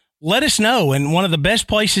this, let us know. And one of the best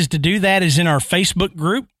places to do that is in our Facebook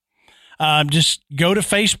group. Just go to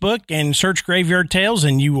Facebook and search Graveyard Tales,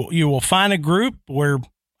 and you will find a group where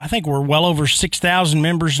I think we're well over 6,000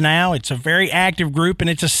 members now. It's a very active group,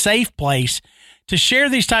 and it's a safe place to share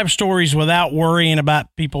these type of stories without worrying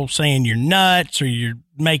about people saying you're nuts or you're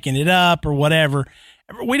making it up or whatever.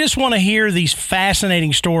 We just want to hear these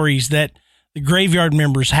fascinating stories that the Graveyard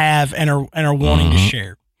members have and are wanting to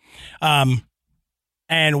share.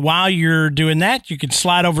 And while you're doing that, you can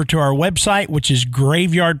slide over to our website, which is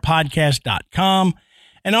graveyardpodcast.com.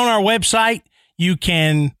 And on our website, you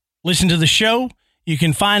can listen to the show. You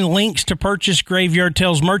can find links to purchase Graveyard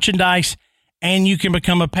Tales merchandise, and you can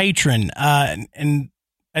become a patron. And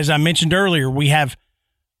as I mentioned earlier, we have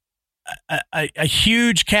a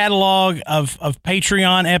huge catalog of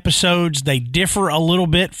Patreon episodes. They differ a little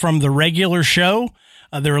bit from the regular show.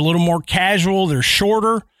 They're a little more casual. They're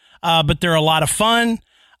shorter. But they're a lot of fun.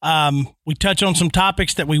 We touch on some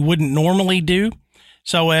topics that we wouldn't normally do.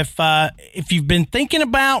 So if you've been thinking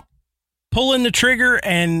about pulling the trigger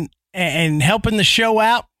and helping the show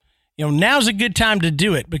out, now's a good time to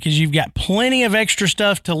do it because you've got plenty of extra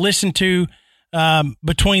stuff to listen to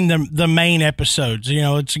between the main episodes.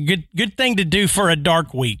 It's a good thing to do for a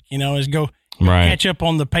dark week. Is go catch up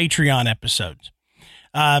on the Patreon episodes.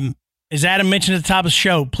 As Adam mentioned at the top of the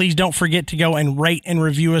show, please don't forget to go and rate and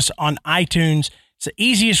review us on iTunes. It's the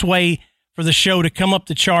easiest way for the show to come up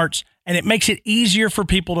the charts, and it makes it easier for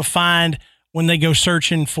people to find when they go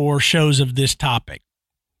searching for shows of this topic.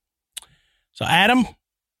 So, Adam,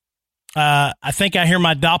 I think I hear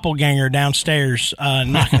my doppelganger downstairs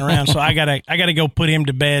knocking around, so I gotta go put him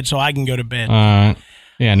to bed so I can go to bed.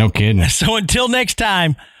 Yeah, no kidding. So until next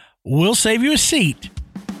time, we'll save you a seat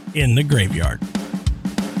in the graveyard.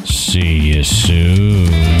 See you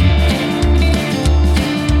soon.